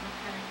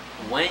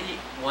 Okay.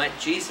 What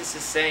Jesus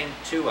is saying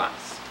to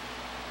us,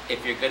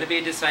 if you're going to be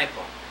a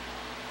disciple,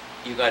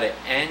 you got to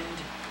end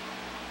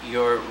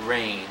your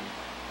reign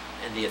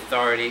and the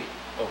authority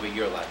over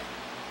your life.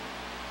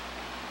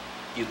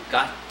 You've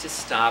got to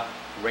stop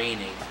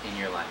reigning in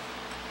your life.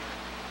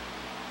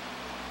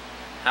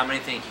 How many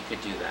think you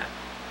could do that?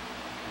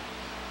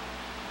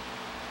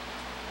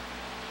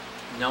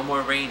 No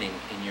more reigning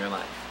in your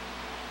life.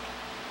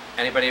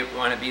 Anybody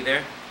want to be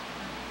there?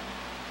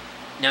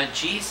 Now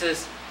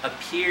Jesus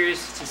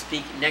appears to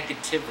speak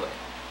negatively.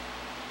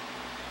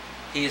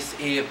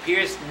 He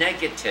appears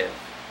negative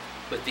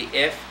with the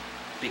if,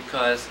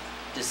 because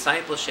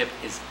discipleship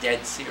is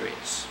dead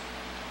serious.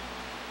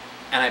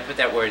 And I put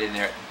that word in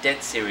there,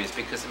 dead serious,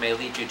 because it may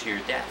lead you to your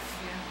death.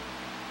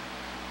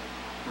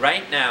 Yeah.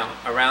 Right now,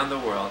 around the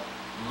world,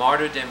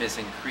 martyrdom is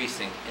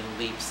increasing in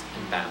leaps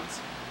and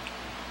bounds.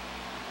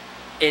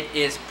 It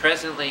is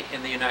presently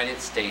in the United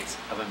States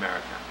of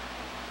America.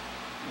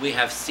 We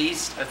have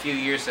ceased a few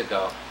years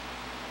ago,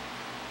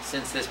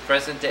 since this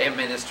present day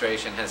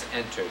administration has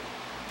entered,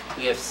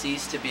 we have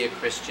ceased to be a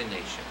Christian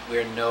nation. We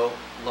are no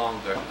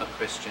longer a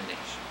Christian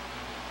nation.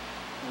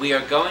 We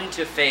are going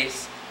to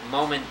face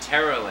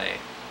momentarily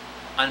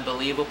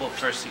unbelievable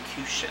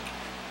persecution.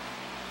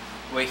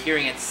 We're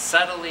hearing it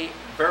subtly,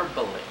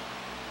 verbally.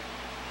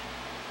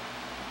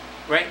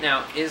 Right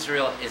now,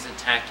 Israel is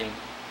attacking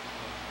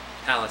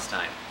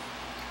Palestine.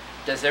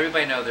 Does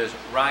everybody know there's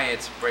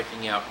riots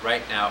breaking out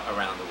right now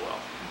around the world?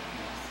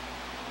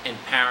 In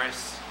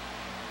Paris,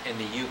 in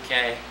the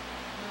UK,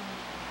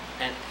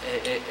 and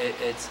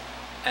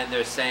and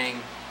they're saying,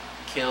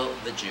 kill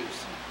the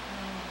Jews.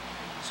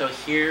 So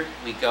here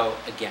we go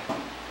again.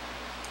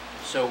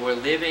 So we're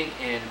living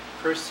in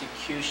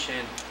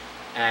persecution,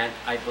 and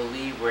I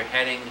believe we're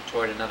heading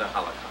toward another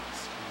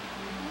Holocaust.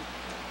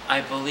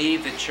 I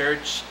believe the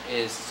church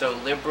is so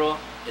liberal,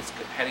 it's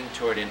heading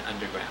toward an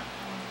underground.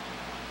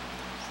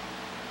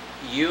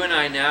 You and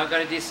I now got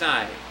to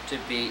decide to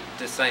be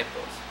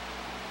disciples.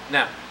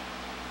 Now,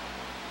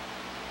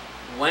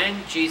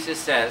 when Jesus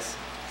says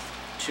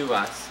to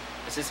us,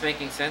 is this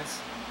making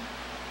sense?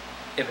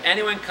 If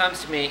anyone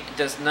comes to me and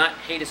does not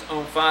hate his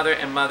own father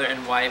and mother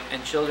and wife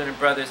and children and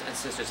brothers and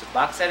sisters,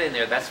 box that in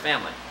there, that's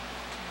family.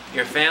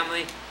 Your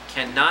family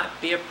cannot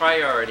be a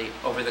priority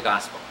over the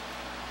gospel.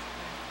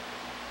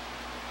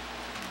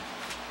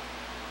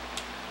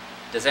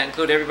 Does that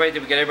include everybody?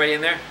 Did we get everybody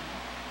in there?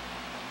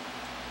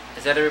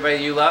 Is that everybody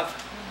you love?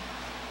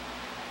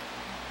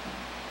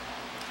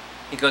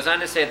 He goes on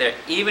to say there,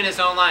 even his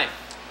own life.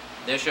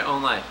 There's your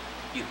own life.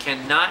 You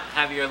cannot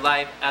have your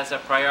life as a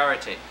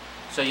priority.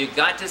 So you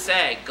got to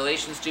say,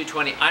 Galatians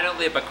 2:20, I don't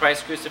live, but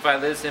Christ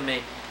crucified lives in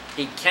me.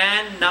 He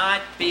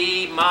cannot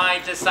be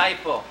my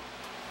disciple.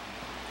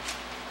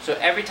 So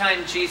every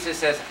time Jesus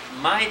says,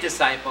 my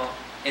disciple,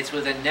 it's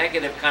with a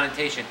negative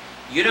connotation.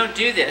 You don't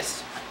do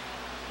this,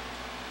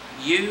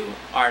 you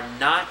are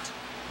not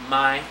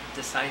my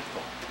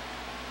disciple.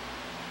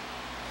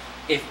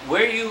 If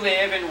where you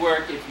live and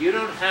work, if you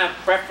don't have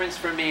preference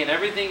for me in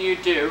everything you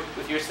do,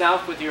 with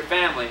yourself, with your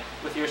family,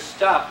 with your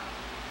stuff,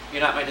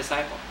 you're not my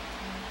disciple.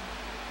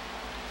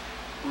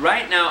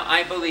 Right now,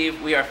 I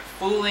believe we are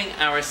fooling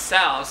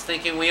ourselves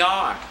thinking we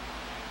are.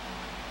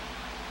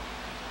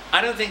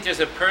 I don't think there's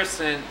a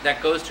person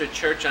that goes to a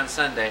church on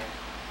Sunday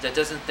that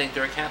doesn't think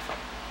they're a Catholic.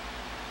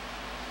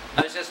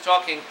 I was just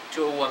talking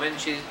to a woman,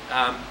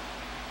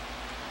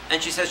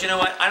 and she says, you know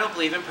what, I don't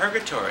believe in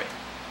purgatory.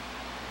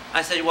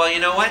 I said, well, you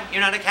know what,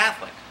 you're not a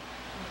Catholic.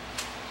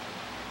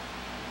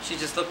 She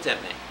just looked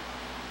at me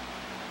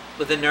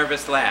with a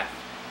nervous laugh.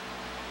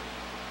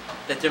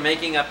 That they're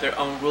making up their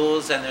own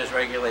rules and there's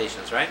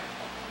regulations, right?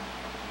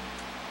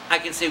 I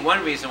can see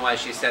one reason why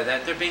she said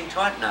that. They're being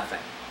taught nothing.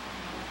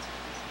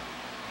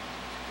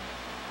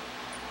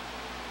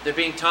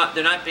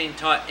 They're not being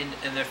taught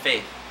in their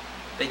faith.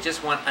 They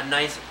just want a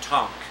nice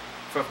talk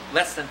for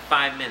less than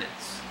 5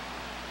 minutes.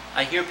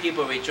 I hear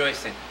people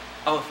rejoicing,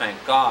 oh,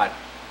 thank God,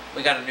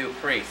 we got a new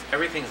priest.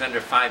 Everything's under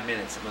 5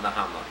 minutes with a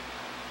homily.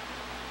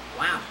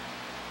 Wow.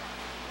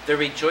 They're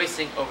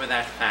rejoicing over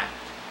that fact.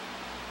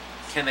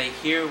 Can they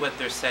hear what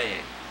they're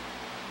saying?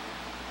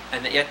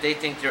 And yet they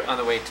think they're on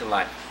the way to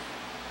life.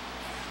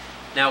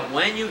 Now,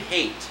 when you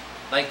hate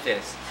like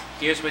this,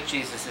 here's what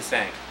Jesus is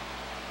saying.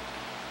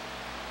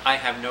 I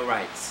have no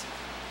rights.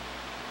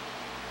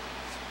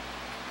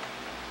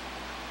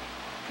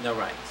 No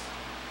rights.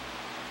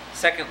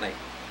 Secondly,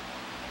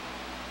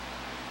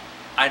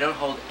 I don't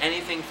hold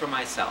anything for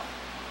myself.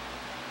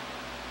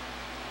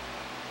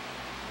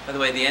 By the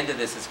way, the end of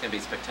this is going to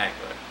be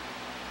spectacular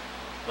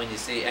when you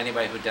see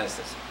anybody who does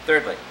this.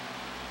 Thirdly,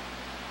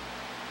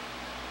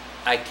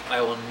 I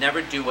will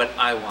never do what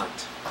I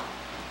want.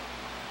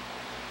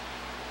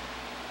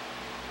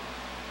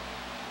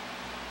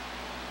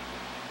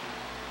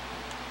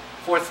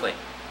 Fourthly,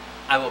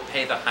 I will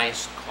pay the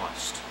highest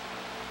cost.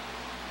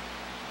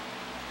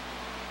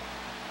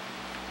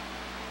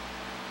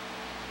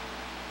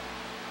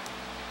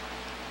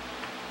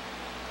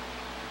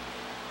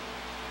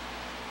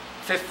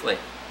 Fifthly,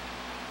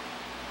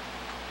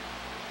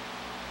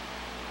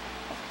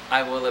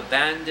 I will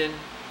abandon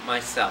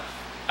myself.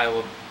 I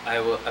will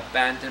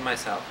abandon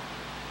myself.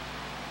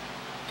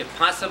 If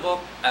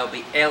possible, I will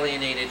be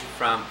alienated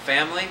from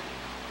family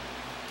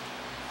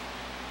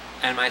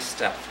and my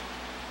stuff.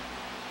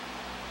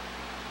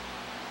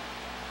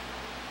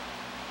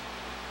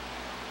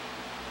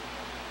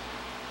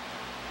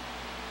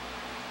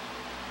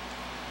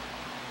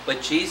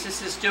 What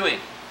Jesus is doing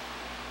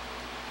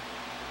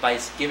by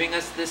giving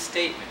us this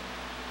statement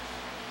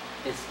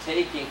is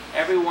taking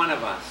every one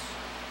of us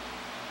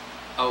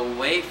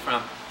away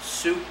from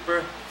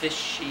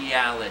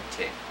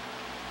superficiality.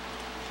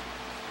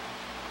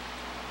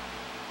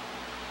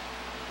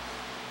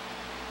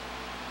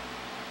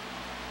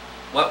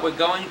 What we're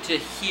going to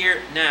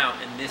hear now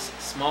in this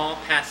small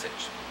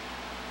passage,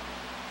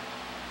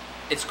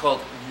 it's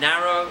called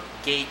narrow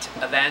gate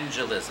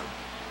evangelism.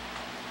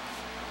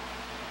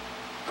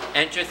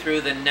 Enter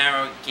through the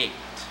narrow gate.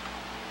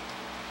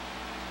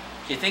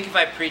 Do you think if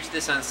I preached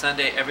this on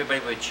Sunday, everybody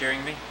would be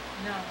cheering me?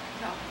 No.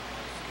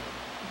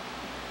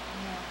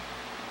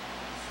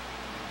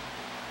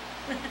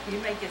 You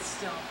make it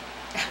still.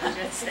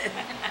 That's it.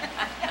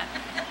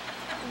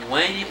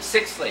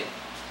 Sixthly,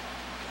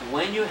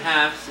 when you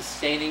have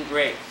sustaining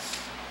grace,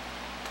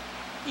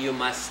 you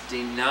must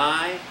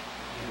deny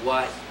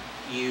what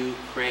you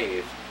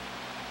crave.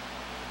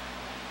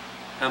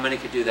 How many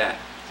could do that?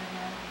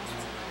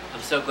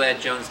 I'm so glad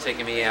Joan's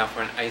taking me out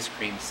for an ice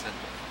cream sundae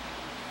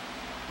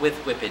with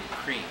whipped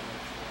cream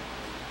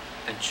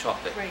and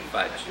chocolate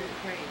fudge.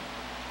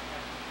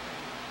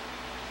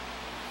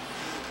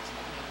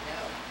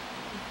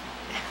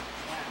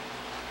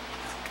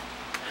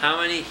 How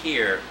many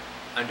here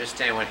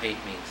understand what hate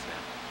means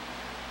now?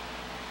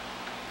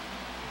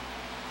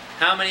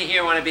 How many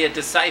here want to be a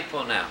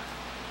disciple now?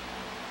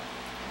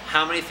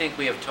 How many think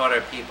we have taught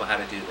our people how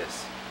to do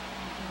this?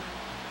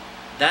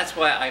 That's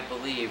why I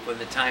believe when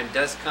the time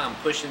does come,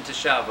 push into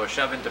shove or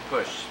shove into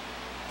push,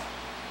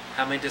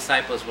 how many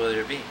disciples will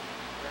there be?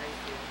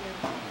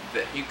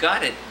 Very few. You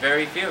got it,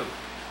 very few.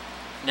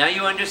 Now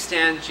you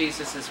understand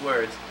Jesus'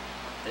 words.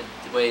 The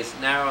ways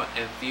narrow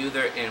and few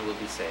therein will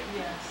be saved.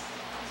 Yes.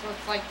 So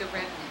it's like the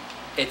remnant.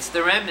 It's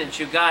the remnant,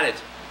 you got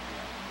it.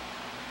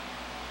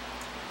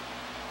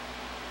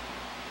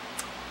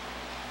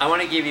 I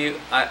want to give you,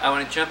 I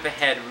want to jump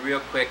ahead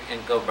real quick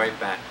and go right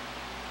back.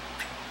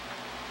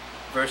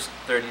 Verse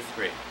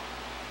 33.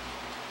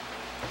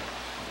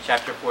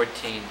 Chapter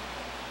 14,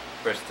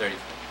 verse 33.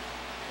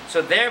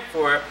 So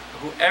therefore,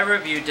 whoever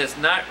of you does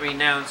not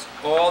renounce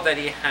all that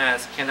he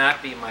has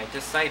cannot be my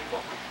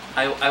disciple.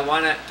 I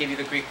want to give you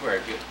the Greek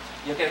word.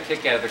 You'll get a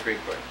kick out of the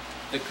Greek word.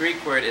 The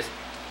Greek word is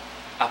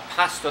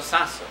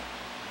apostosasso.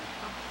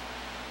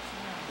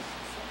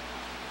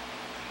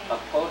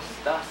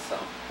 Apostaso.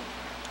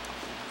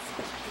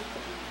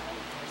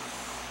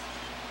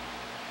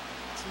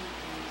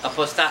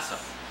 Apostaso.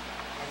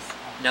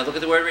 Now look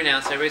at the word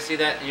renounce. Everybody see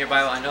that in your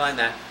Bible? Underline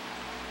that.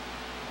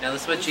 Now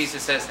listen to what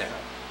Jesus says there.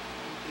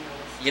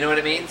 You know what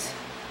it means?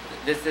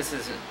 This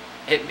is,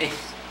 it means,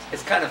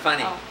 it's kind of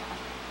funny.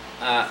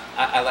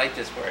 I like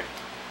this word.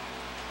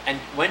 And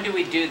when do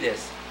we do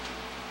this?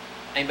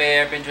 Anybody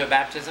ever been to a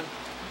baptism?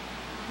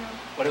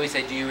 What do we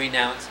say? Do you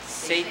renounce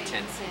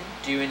Satan?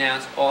 Do you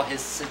renounce all his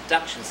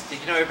seductions?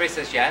 Did you know everybody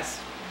says yes?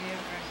 Yeah,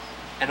 right.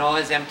 And all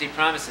his empty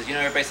promises. You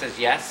know everybody says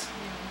yes?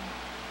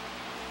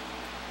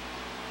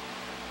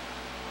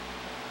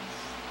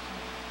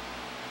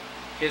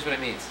 Here's what it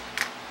means.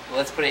 Well,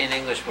 let's put it in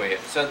English for you.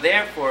 So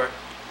therefore,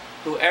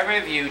 whoever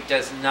of you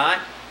does not,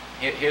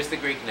 here's the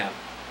Greek note,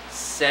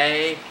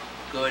 say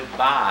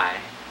goodbye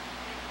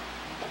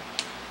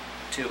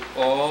to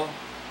all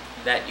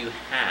that you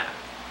have,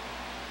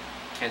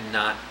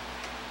 cannot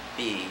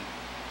be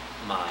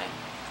my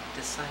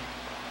disciple.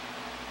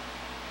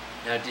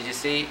 Now, did you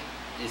see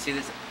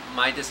this?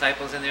 My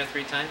disciples in there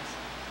 3 times?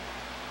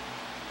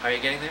 Are you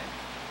getting there?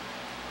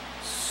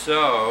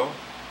 So,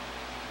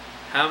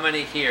 how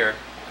many here,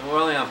 and we're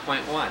only on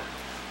point 1,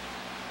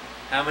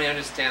 how many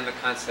understand the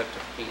concept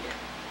of Peter?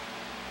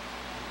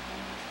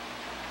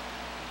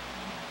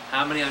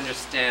 How many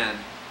understand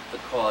the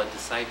call of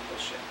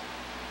discipleship?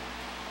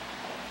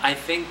 I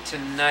think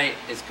tonight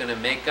is going to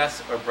make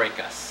us or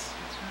break us.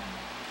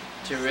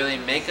 To really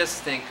make us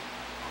think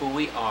who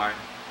we are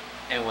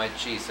and what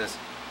Jesus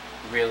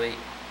really,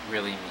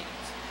 really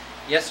means.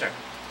 Yes, sir?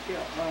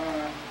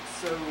 Yeah,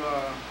 so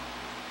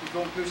the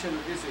conclusion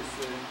of this is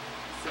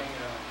saying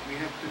we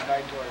have to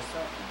die to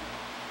ourselves.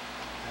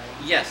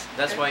 Yes,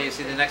 that's why you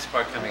see the next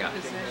part coming up.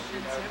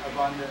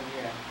 Abandon,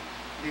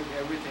 leave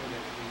everything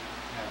that we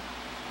have.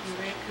 Your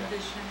air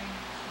conditioning.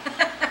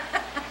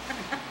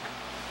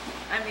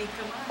 I mean,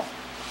 come on.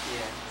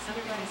 Yeah.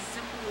 Something as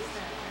simple as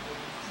that.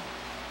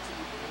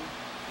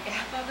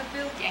 Father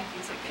Bill,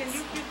 Yankees are Can good.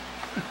 you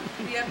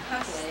give the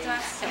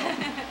apostaso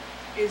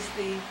is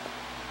the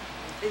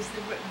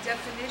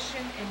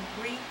definition in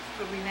Greek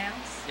for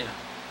renounce? Yeah.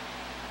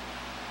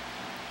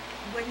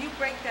 When you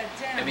break that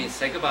down, I mean,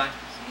 say goodbye.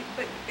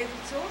 but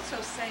it's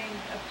also saying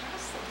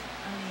apostle.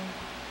 I mean,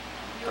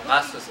 you're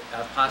Apostle is to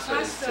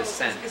Aposto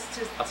send. is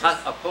to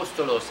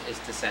Apostolos is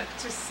to send.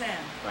 to send.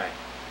 Right.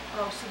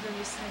 Oh, so then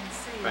you're saying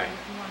see, Right.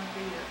 you want to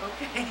be there.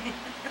 Okay.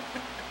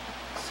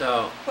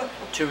 So,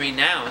 to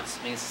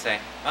renounce means to say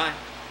bye.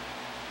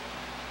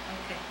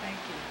 Okay, thank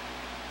you.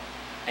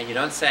 And you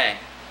don't say,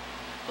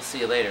 we'll see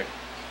you later.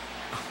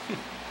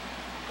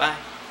 Bye.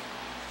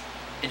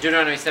 In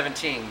Deuteronomy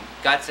 17,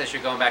 God says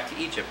you're going back to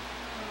Egypt.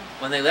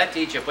 When they left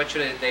Egypt, what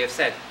should they have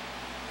said?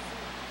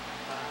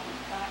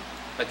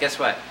 But guess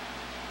what?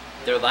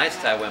 Their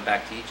lifestyle went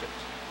back to Egypt.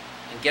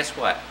 And guess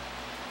what?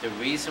 The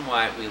reason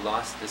why we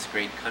lost this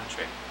great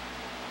country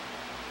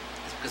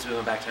is because we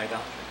went back to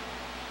idolatry.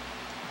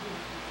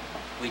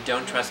 We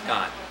don't trust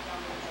God.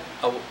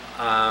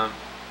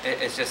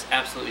 It's just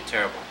absolutely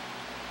terrible.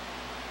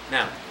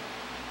 Now,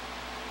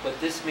 what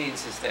this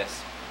means is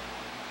this.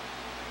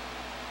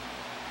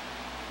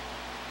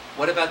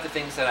 What about the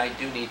things that I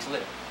do need to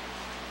live?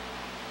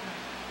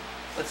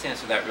 Let's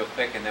answer that real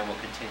quick and then we'll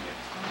continue.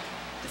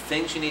 The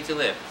things you need to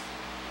live.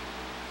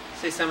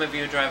 Say some of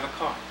you drive a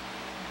car.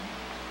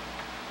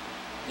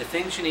 The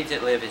things you need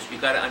to live is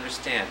you've got to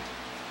understand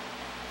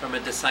from a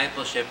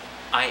discipleship,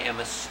 I am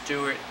a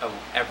steward of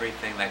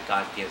everything that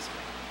God gives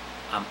me.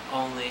 I'm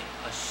only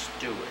a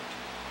steward.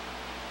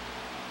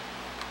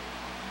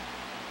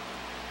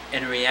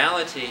 In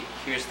reality,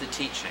 here's the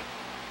teaching.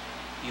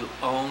 You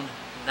own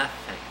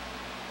nothing.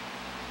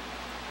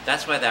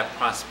 That's why that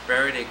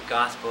prosperity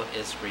gospel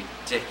is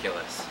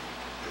ridiculous.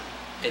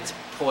 It's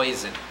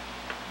poison.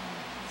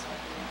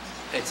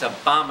 It's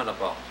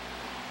abominable.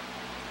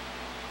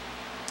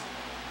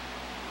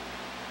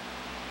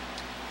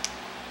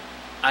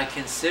 I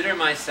consider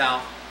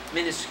myself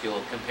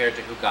minuscule compared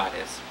to who God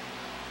is.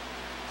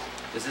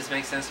 Does this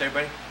make sense to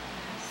everybody?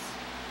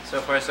 So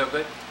far, so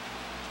good?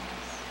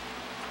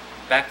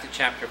 Back to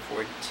chapter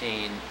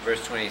 14,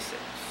 verse 26.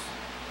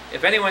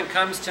 If anyone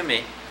comes to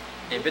me,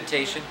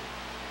 invitation,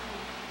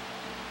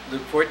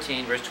 Luke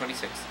 14, verse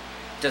 26,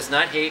 does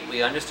not hate,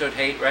 we understood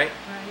hate, right?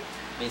 Right.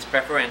 Means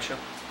preferential.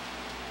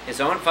 His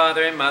own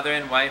father and mother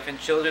and wife and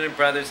children and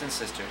brothers and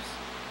sisters.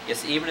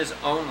 Yes, even his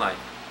own life.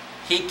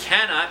 He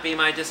cannot be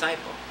my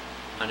disciple.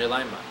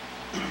 Underline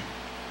mine.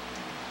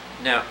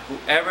 Now,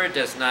 whoever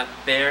does not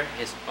bear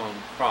his own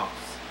cross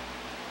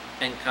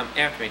and come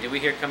after me. Did we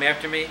hear come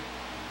after me?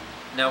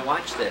 Now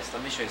watch this.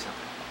 Let me show you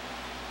something.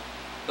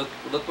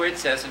 Look where it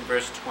says in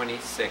verse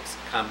 26,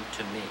 come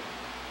to me.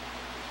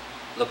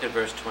 Look at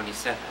verse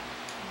 27.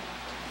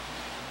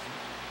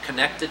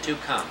 Connect the two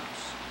comes.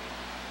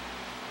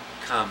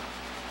 Come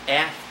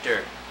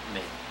after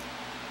me.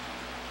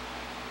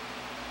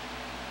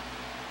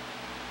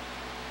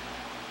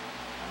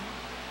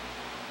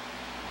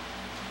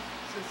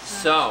 It's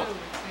So, not true,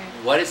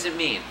 it's what does it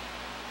mean?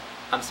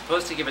 I'm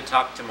supposed to give a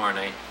talk tomorrow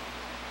night.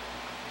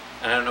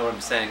 And I don't know what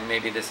I'm saying.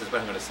 Maybe this is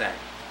what I'm going to say.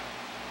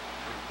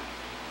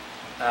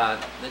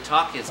 The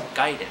talk is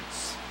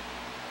guidance.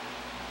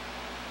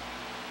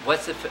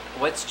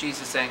 What's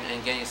Jesus saying?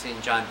 And again, you see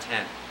in John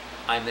 10,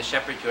 I'm the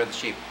shepherd, you are the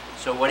sheep.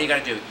 So what do you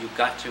got to do? You've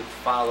got to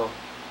follow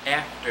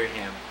after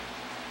him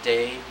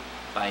day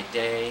by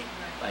day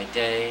by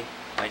day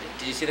by day.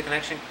 Did you see the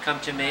connection? Come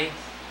to me,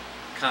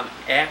 come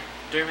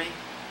after me.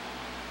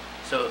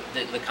 So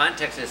the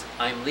context is,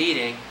 I'm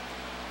leading,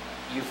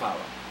 you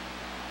follow.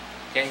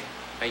 Okay?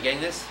 Are you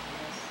getting this?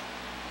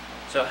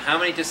 So how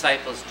many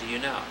disciples do you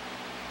know?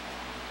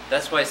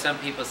 That's why some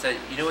people said,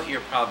 you know what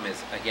your problem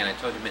is? Again, I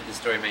told you this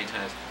story many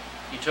times.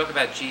 You talk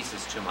about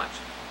Jesus too much.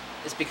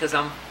 It's because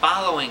I'm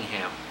following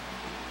him.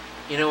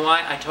 You know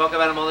why? I talk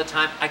about him all the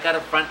time. I got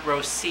a front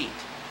row seat.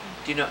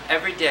 Do you know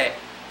every day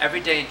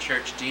in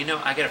church, do you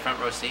know I get a front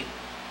row seat?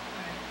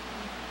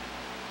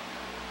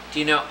 Do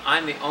you know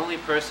I'm the only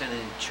person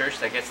in church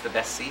that gets the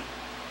best seat?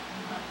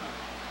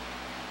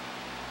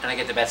 And I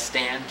get the best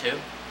stand too?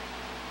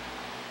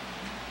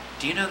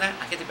 Do you know that?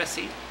 I get the best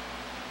seat.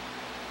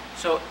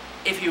 So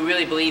if you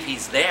really believe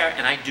he's there,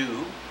 and I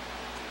do,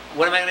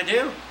 what am I going to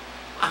do?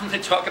 I'm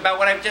going to talk about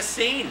what I've just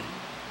seen.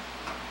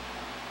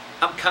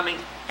 I'm coming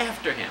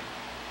after him.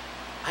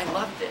 I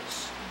love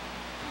this.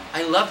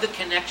 I love the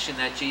connection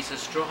that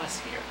Jesus draws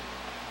here.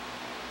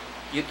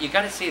 You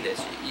got to see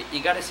this.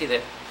 You got to see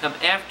that come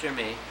after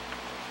me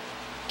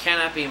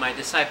cannot be my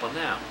disciple.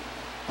 Now,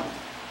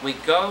 we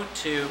go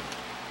to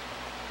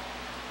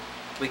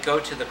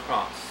the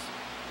cross.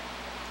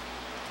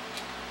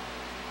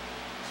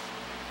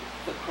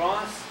 The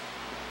cross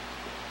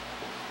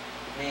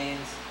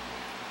means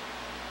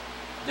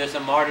there's a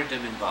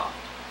martyrdom involved.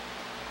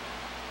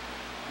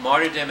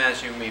 Martyrdom,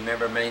 as you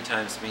remember many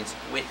times, means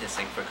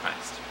witnessing for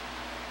Christ.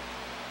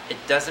 It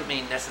doesn't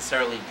mean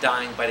necessarily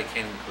dying, but it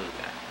can include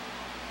that.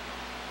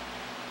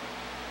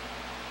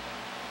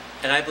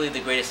 And I believe the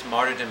greatest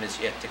martyrdom is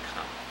yet to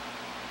come.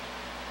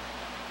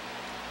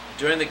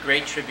 During the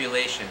Great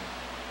Tribulation,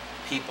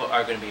 people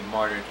are going to be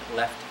martyred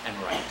left and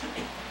right.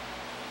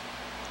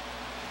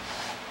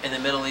 In the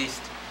Middle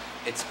East,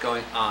 it's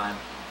going on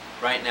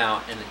right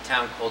now in a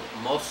town called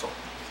Mosul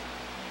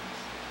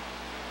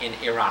in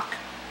Iraq.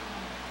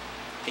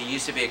 It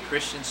used to be a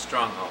Christian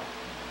stronghold,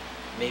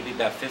 maybe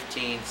about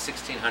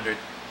 1,600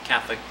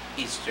 Catholic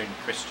Eastern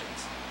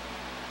Christians.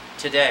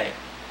 Today,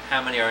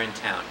 how many are in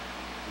town?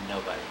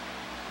 Nobody.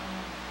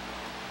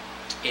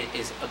 It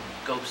is a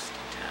ghost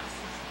town.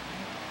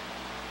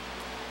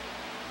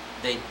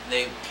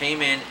 They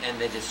came in and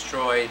they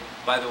destroyed,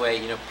 by the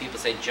way, you know, people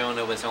say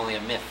Jonah was only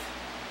a myth.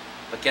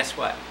 But guess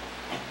what?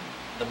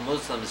 The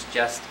Muslims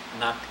just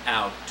knocked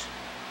out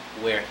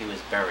where he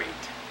was buried.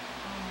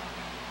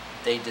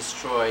 They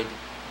destroyed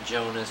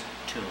Jonah's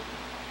tomb.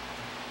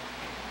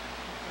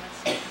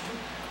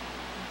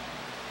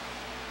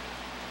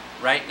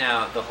 Right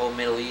now, the whole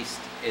Middle East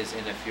is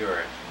in a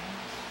furor.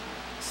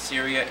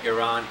 Syria,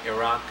 Iran,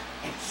 Iraq,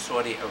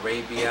 Saudi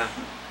Arabia,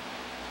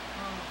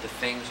 the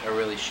things are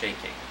really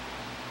shaking.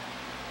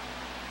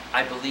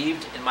 I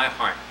believed in my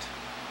heart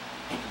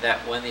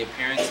that when the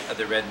appearance of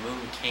the red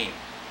moon came,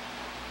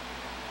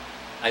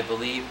 I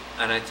believe,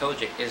 and I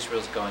told you,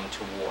 Israel's going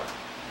to war.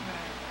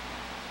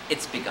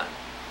 It's begun.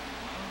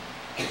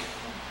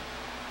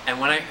 And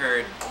when I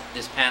heard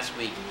this past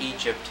week,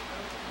 Egypt,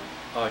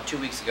 or 2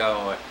 weeks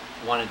ago,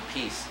 wanted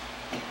peace,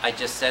 I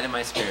just said in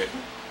my spirit,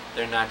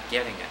 they're not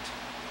getting it.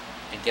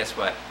 And guess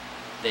what?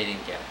 They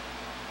didn't get it.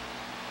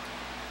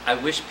 I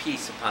wish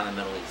peace upon the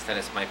Middle East. That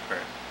is my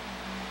prayer.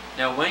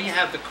 Now, when you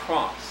have the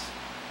cross,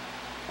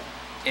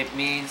 it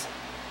means,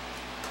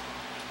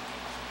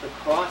 the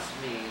cross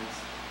means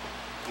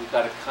you've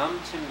got to come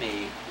to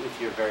me with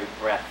your very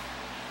breath.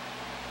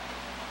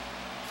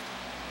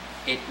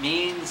 It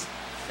means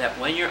that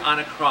when you're on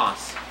a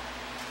cross,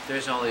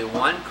 there's only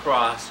one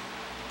cross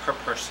per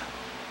person.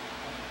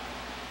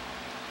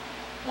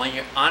 When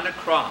you're on a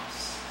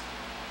cross,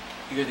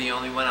 you're the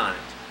only one on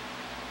it.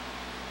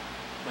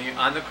 When you're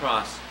on the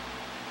cross,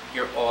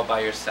 you're all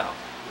by yourself.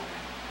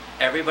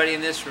 Everybody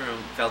in this room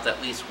felt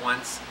at least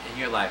once in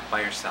your life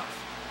by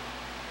yourself.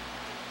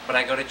 But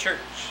I go to church.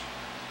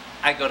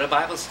 I go to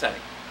Bible study.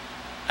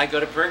 I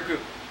go to prayer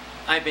group.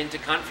 I've been to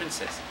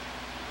conferences.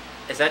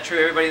 Is that true?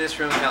 Everybody in this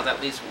room felt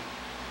at least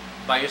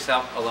by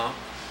yourself, alone?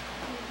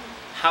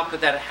 How could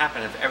that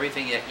happen if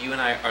everything that you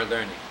and I are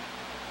learning?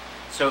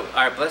 So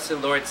our blessed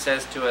Lord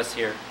says to us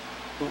here,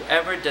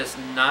 whoever does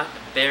not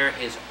bear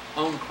his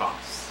own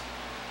cross.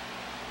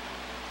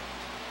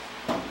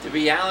 The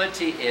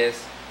reality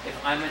is,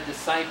 if I'm a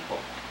disciple,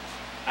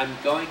 I'm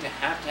going to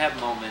have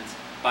moments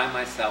by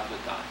myself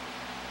with God.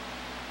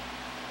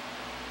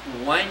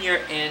 When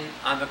you're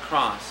on the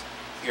cross,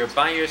 you're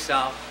by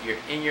yourself, you're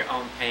in your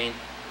own pain,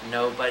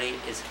 nobody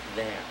is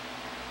there.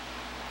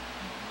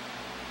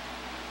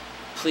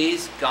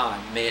 Please God,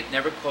 may it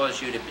never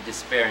cause you to be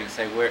despairing,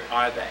 say, where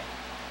are they?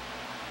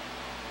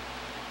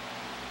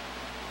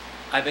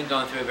 I've been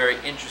going through a very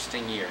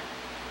interesting year.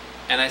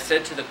 And I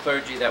said to the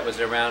clergy that was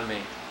around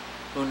me,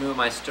 who knew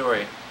my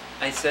story,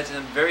 I said to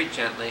them very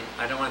gently,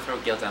 I don't want to throw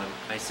guilt on them,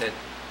 I said,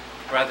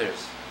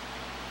 brothers,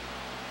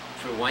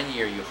 for 1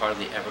 year you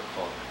hardly ever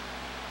called me.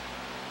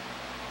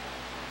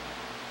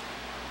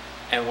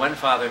 And one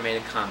father made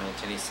a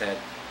comment and he said,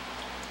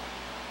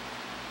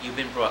 you've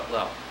been brought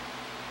low.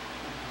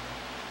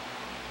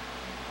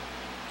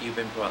 you've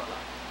been brought low.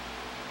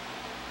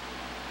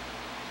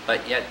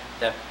 But yet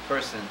that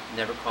person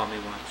never called me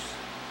once.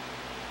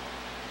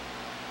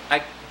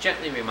 I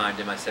gently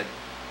reminded him, I said,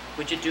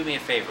 would you do me a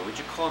favor? Would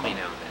you call me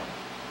now and then?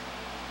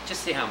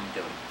 Just see how I'm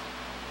doing.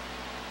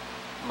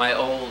 My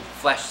old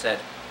flesh said,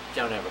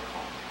 don't ever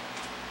call me.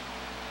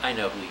 I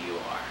know who you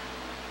are.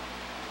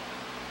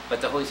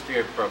 But the Holy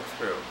Spirit broke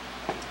through.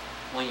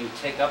 When you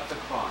take up the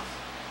cross,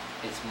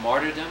 it's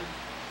martyrdom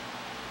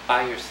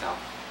by yourself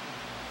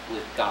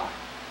with God.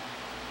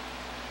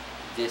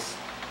 This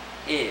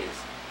is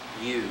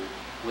you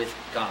with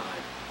God,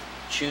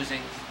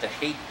 choosing the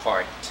hate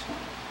part.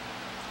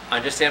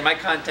 Understand my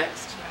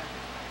context?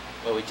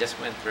 What we just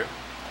went through.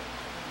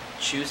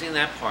 Choosing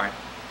that part,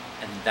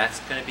 and that's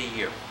going to be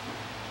you.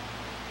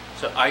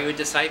 So are you a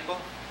disciple?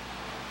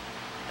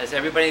 Has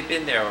everybody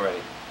been there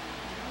already?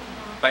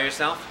 By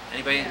yourself?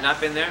 Anybody not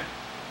been there?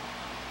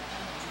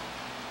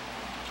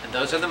 And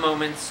those are the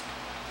moments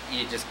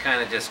you just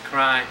kind of just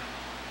cry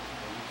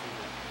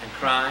and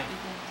cry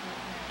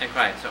and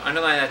cry. So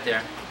underline that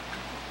there.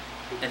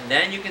 And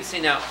then you can see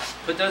now,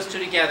 put those two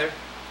together.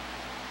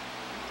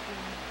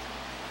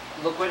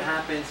 Look what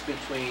happens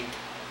between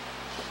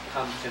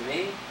come to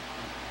me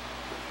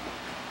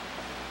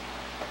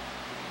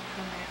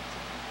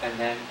and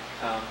then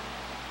come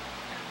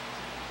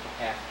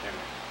after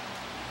me.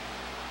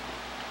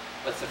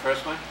 What's the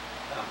first one?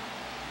 Come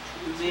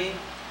to me.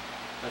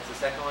 What's the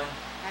second one?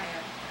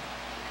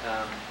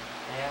 Come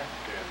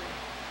after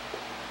me.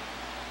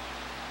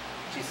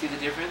 Do you see the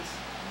difference?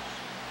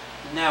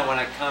 Now when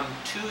I come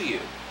to you,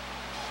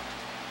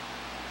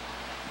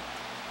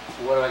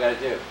 what do I got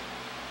to do?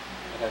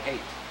 I got to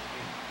hate.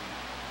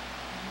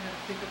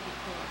 Pick up the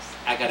cross.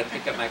 I got to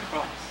pick up my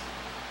cross.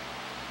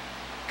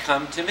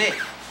 Come to me.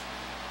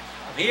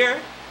 I'm here.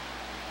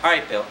 All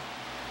right, Bill.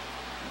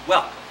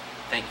 Welcome.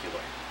 Thank you,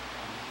 Lord.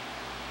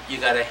 You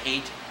got to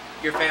hate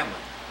your family.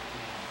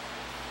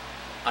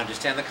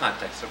 Understand the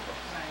context, of course.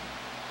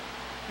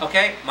 Right.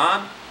 Okay,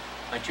 Mom,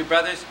 my two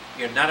brothers,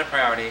 you're not a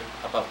priority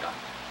above God.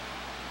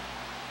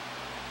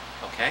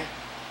 Okay?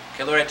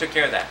 Okay, Lord, I took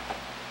care of that.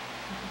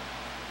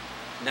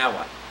 Now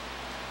what?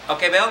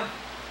 Okay, Bill?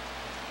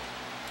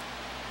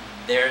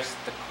 There's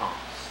the cross.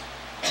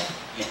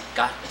 You've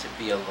got to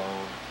be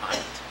alone on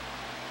it.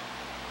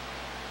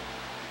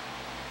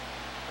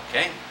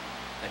 Okay?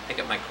 I pick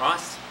up my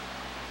cross.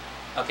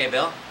 Okay,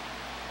 Bill?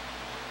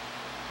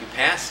 You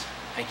passed?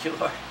 Thank you,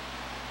 Lord.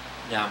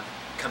 Now,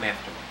 come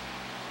after me.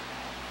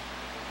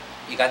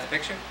 You got the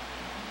picture?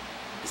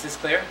 Is this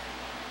clear?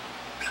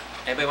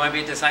 Anybody want to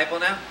be a disciple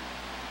now?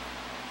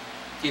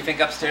 Do you think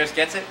upstairs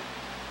gets it?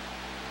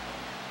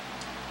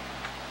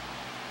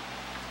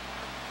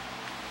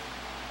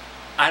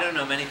 I don't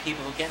know many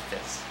people who get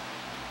this.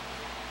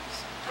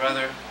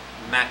 Brother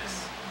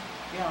Max.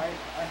 Yeah,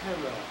 I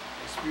have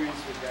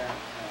experience with that.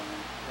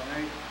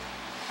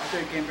 After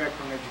I came back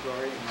from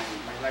Medjugorje,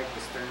 my life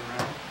was turned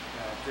around.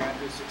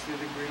 360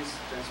 degrees,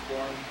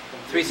 transformed.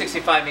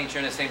 365 means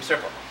you're in the same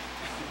circle.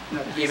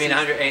 No, You mean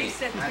 180? He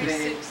said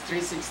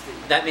 360.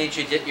 That means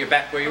you're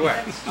back where you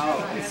were.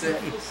 Oh,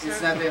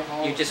 it's not the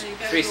whole. You just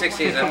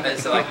 360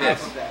 is like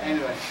this.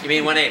 Anyway. You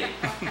mean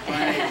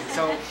 180?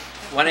 So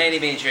 180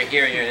 means you're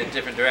here and you're in a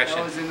different direction.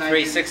 That was in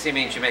 360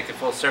 means you make the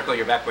full circle,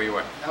 you're back where you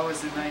were. that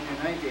was in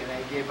 1990, and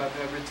I gave up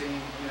everything.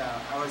 You know,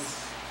 I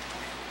was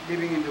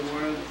living in the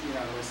world. You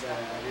know, it was a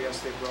real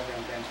estate broker,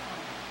 and then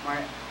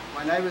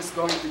when I was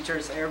going to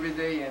church every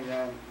day, and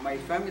my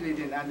family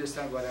didn't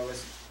understand what I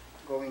was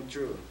going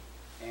through,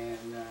 and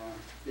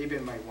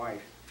even my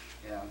wife,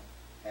 you know,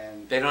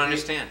 and They don't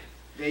understand.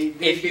 They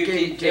If you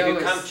became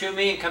jealous. come to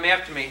me and come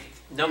after me,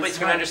 nobody's It's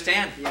going to hard.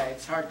 understand. Yeah,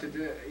 it's hard to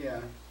do. Yeah,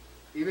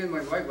 even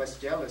my wife was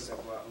jealous of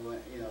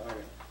you know,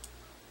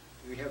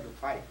 we have a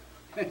fight.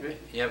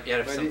 You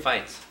had But some it-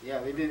 fights.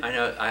 Yeah, we didn't. I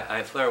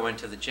know, Fleur went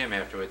to the gym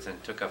afterwards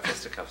and took up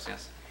fisticuffs,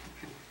 yes.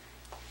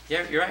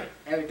 Yeah, you're right.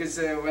 And because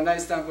when I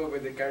stumbled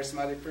with the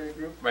charismatic prayer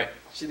group, Right,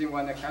 she didn't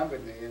want to come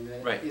with me,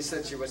 and Right.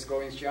 instead she was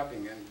going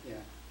shopping, and yeah.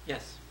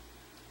 yes.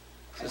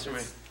 I Sister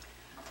Marie. just-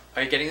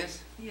 Are you getting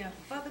this? Yeah,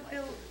 Father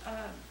Bill,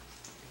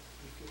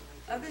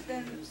 other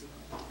than,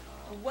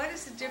 what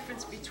is the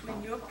difference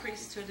between your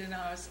priesthood and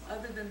ours,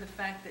 other than the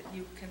fact that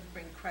you can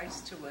bring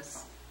Christ to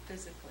us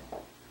physically?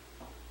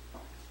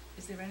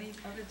 Is there any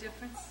other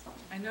difference?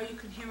 I know you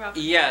can hear our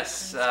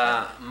Yes,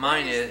 confessions, but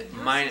mine what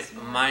is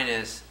yours mine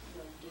is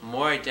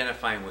more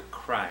identifying with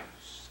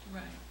Christ,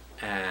 Right.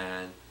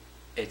 and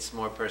it's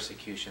more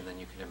persecution than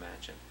you can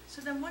imagine.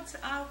 So then what's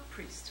our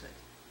priesthood?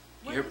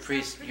 What Your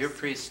is our your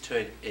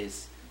priesthood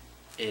is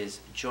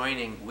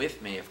joining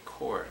with me, of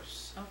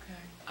course, Okay.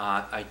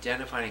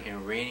 identifying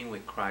and reigning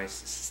with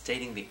Christ,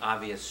 stating the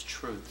obvious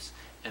truths,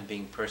 and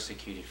being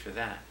persecuted for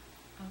that,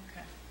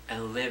 Okay.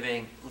 and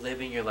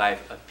living your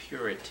life of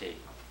purity,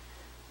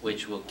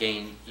 which will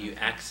gain you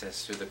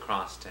access through the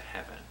cross to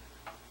heaven.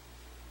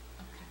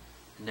 Okay.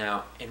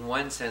 Now, in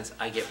one sense,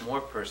 I get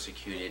more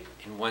persecuted,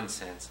 in one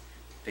sense,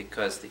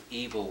 because the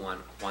evil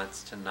one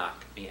wants to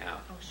knock me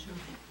out. Oh, sure.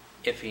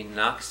 If he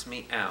knocks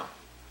me out,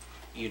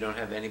 You don't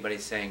have anybody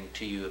saying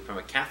to you from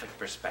a Catholic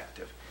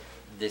perspective,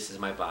 this is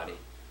my body,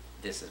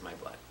 this is my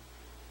blood.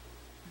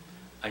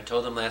 I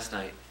told them last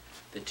night,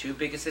 the two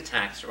biggest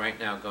attacks right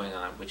now going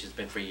on, which has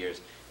been for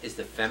years, is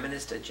the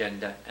feminist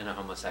agenda and a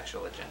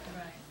homosexual agenda.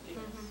 Right.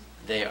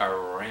 They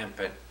are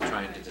rampant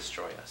trying to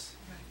destroy us.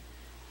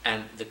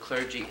 And the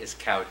clergy is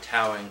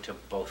kowtowing to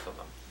both of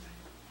them.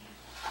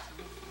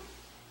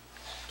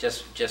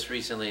 Just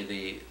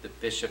recently, the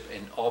bishop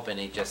in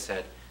Albany just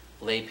said,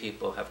 lay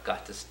people have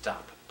got to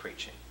stop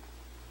preaching.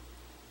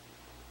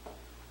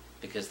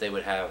 Because they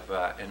would have,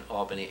 in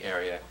Albany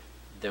area,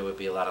 there would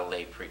be a lot of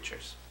lay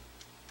preachers.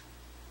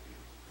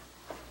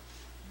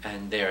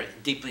 And they're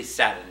deeply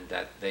saddened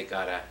that they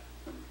gotta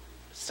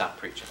stop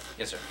preaching.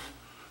 Yes, sir?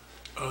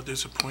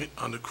 There's a point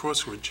on the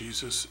cross where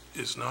Jesus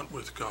is not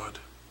with God.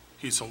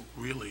 He's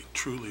really,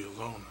 truly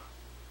alone.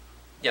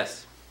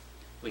 Yes.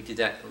 We did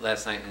that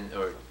last night,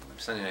 or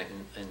Sunday night,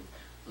 in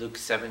Luke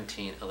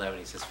 17:11.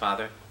 He says,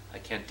 Father, I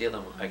can't deal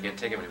them. I can't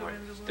take them anymore.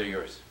 They're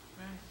yours.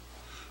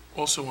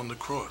 Also on the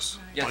cross,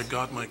 Yes.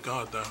 my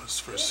God, thou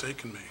hast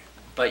forsaken me.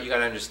 But you got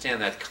to understand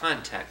that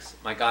context.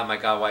 My God,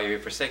 why are you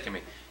forsaking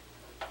me?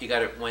 You got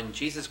to, when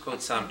Jesus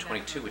quotes Psalm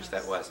 22, which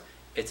that was,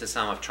 it's a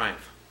psalm of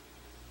triumph.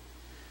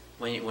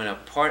 When a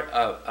part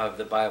of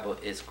the Bible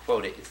is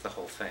quoted, it's the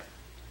whole thing.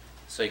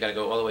 So you got to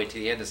go all the way to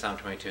the end of Psalm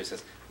 22. It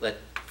says, let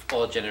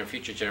all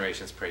future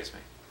generations praise me.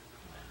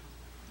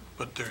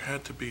 But there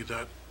had to be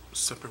that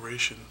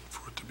separation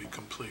for it to be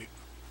complete,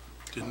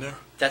 didn't there?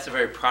 That's a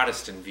very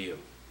Protestant view.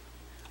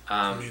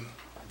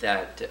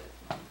 That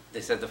they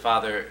said the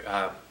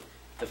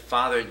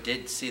Father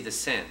did see the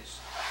sins,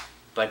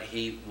 but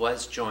he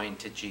was joined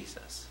to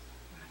Jesus.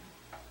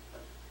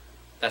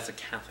 That's a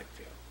Catholic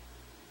view.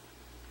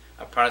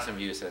 A Protestant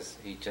view says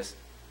he just,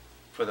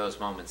 for those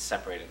moments,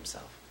 separated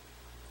himself.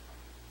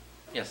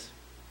 Yes?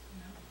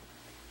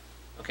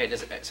 Okay,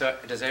 does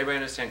everybody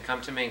understand?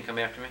 Come to me and come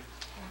after me?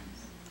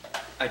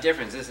 A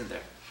difference, isn't there?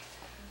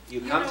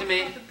 You come to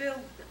me. Father Bill,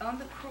 on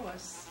the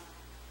cross,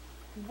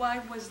 why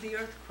was the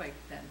earthquake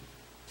then?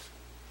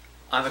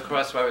 On the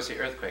cross, why was the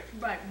earthquake?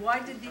 Right. Why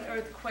did the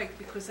earth quake?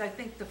 Because I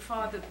think the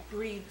Father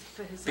breathed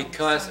for his own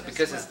Because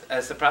son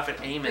as the prophet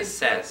Amos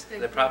says, they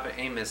the prophet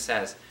Amos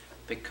says,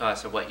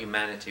 because of what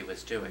humanity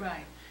was doing.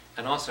 Right.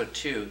 And also,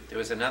 too, there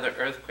was another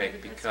earthquake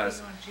But that's because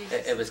beyond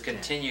Jesus' it was death.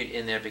 continued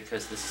in there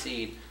because the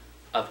seed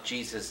of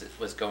Jesus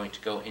was going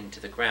to go into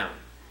the ground.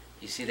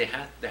 You see, there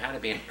had to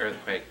be an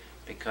earthquake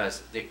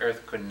because the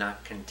earth could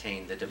not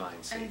contain the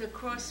divine seed. And the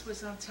cross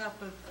was on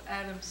top of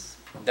Adam's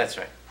That's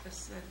right.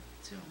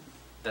 tomb.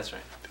 That's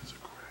right. There's a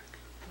crack.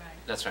 Right.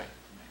 That's right.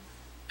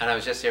 And I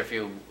was just here a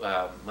few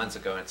months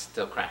ago, and it's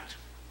still cracked.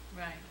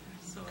 Right.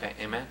 So Okay,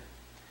 amen?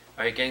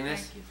 Are you getting this?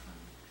 Thank you,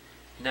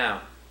 Father.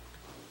 Now,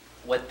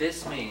 what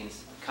this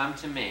means, come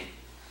to me,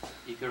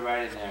 you could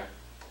write in there,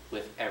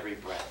 with every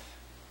breath.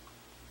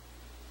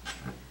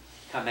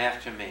 Come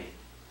after me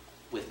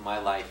with my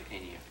life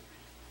in you.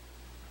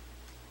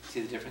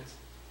 See the difference?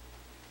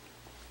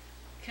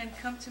 Can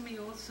come to me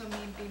also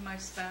mean be my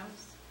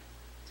spouse?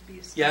 To be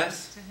a spouse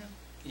Yes. to him?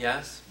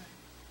 Yes.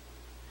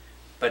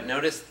 But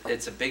notice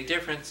it's a big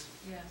difference.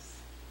 Yes.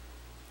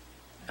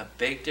 A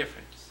big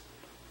difference.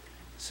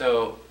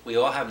 So we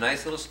all have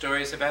nice little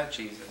stories about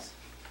Jesus.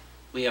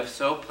 We have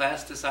so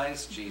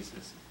plasticized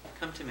Jesus.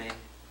 Come to me.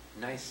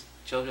 Nice.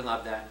 Children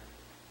love that.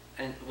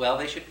 And, well,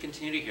 they should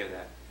continue to hear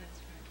that. That's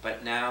right.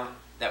 But now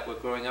that we're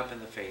growing up in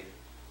the faith,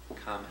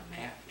 come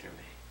after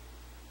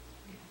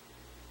me.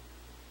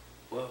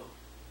 Whoa.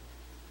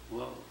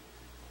 Whoa.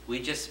 We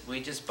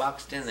just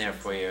boxed in there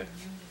for you.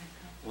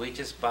 We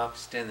just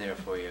boxed in there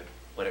for you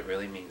what it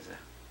really means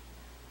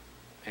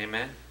now.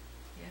 Amen?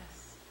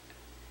 Yes.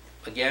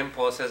 Again,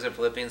 Paul says in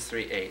Philippians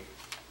 3:8,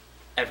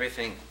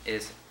 everything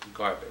is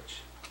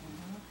garbage.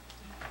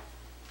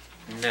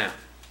 Now,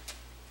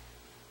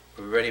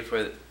 we're ready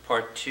for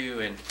part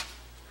 2 and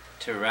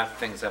to wrap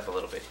things up a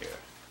little bit here.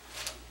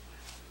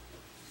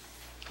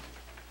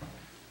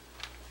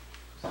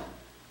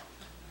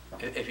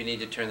 If you need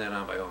to turn that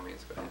on, by all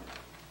means, go ahead.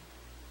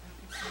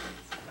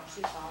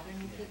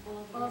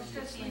 Well, it's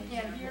just you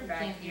can't hear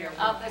back here.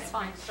 Oh, that's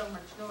fine. Makes so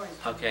much noise.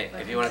 Okay,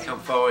 if you want to come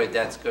forward,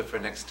 that's good for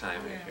next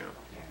time.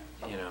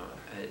 If you know,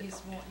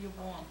 You're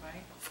warm,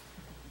 right?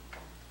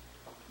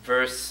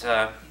 verse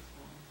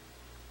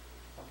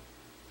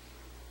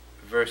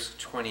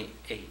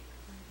 28.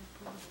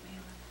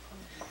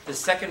 The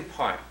second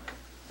part.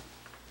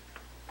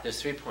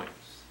 There's 3 points.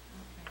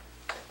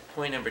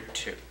 Point number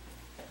 2.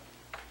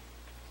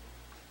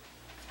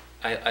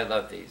 I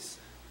love these.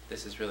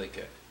 This is really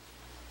good.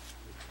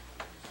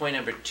 Point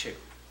number 2.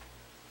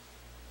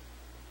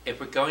 If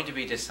we're going to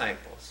be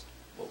disciples,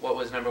 what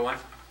was number 1?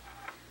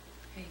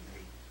 Hate.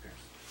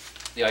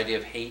 The idea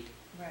of hate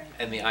Right.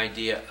 and the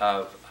idea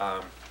of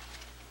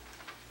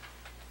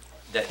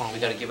that we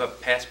got to give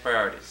up past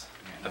priorities,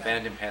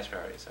 abandon past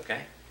priorities, okay?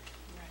 Right.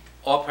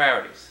 All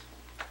priorities.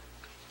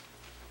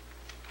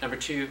 Number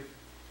 2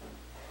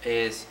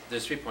 is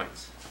there's 3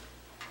 points.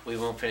 We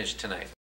won't finish tonight.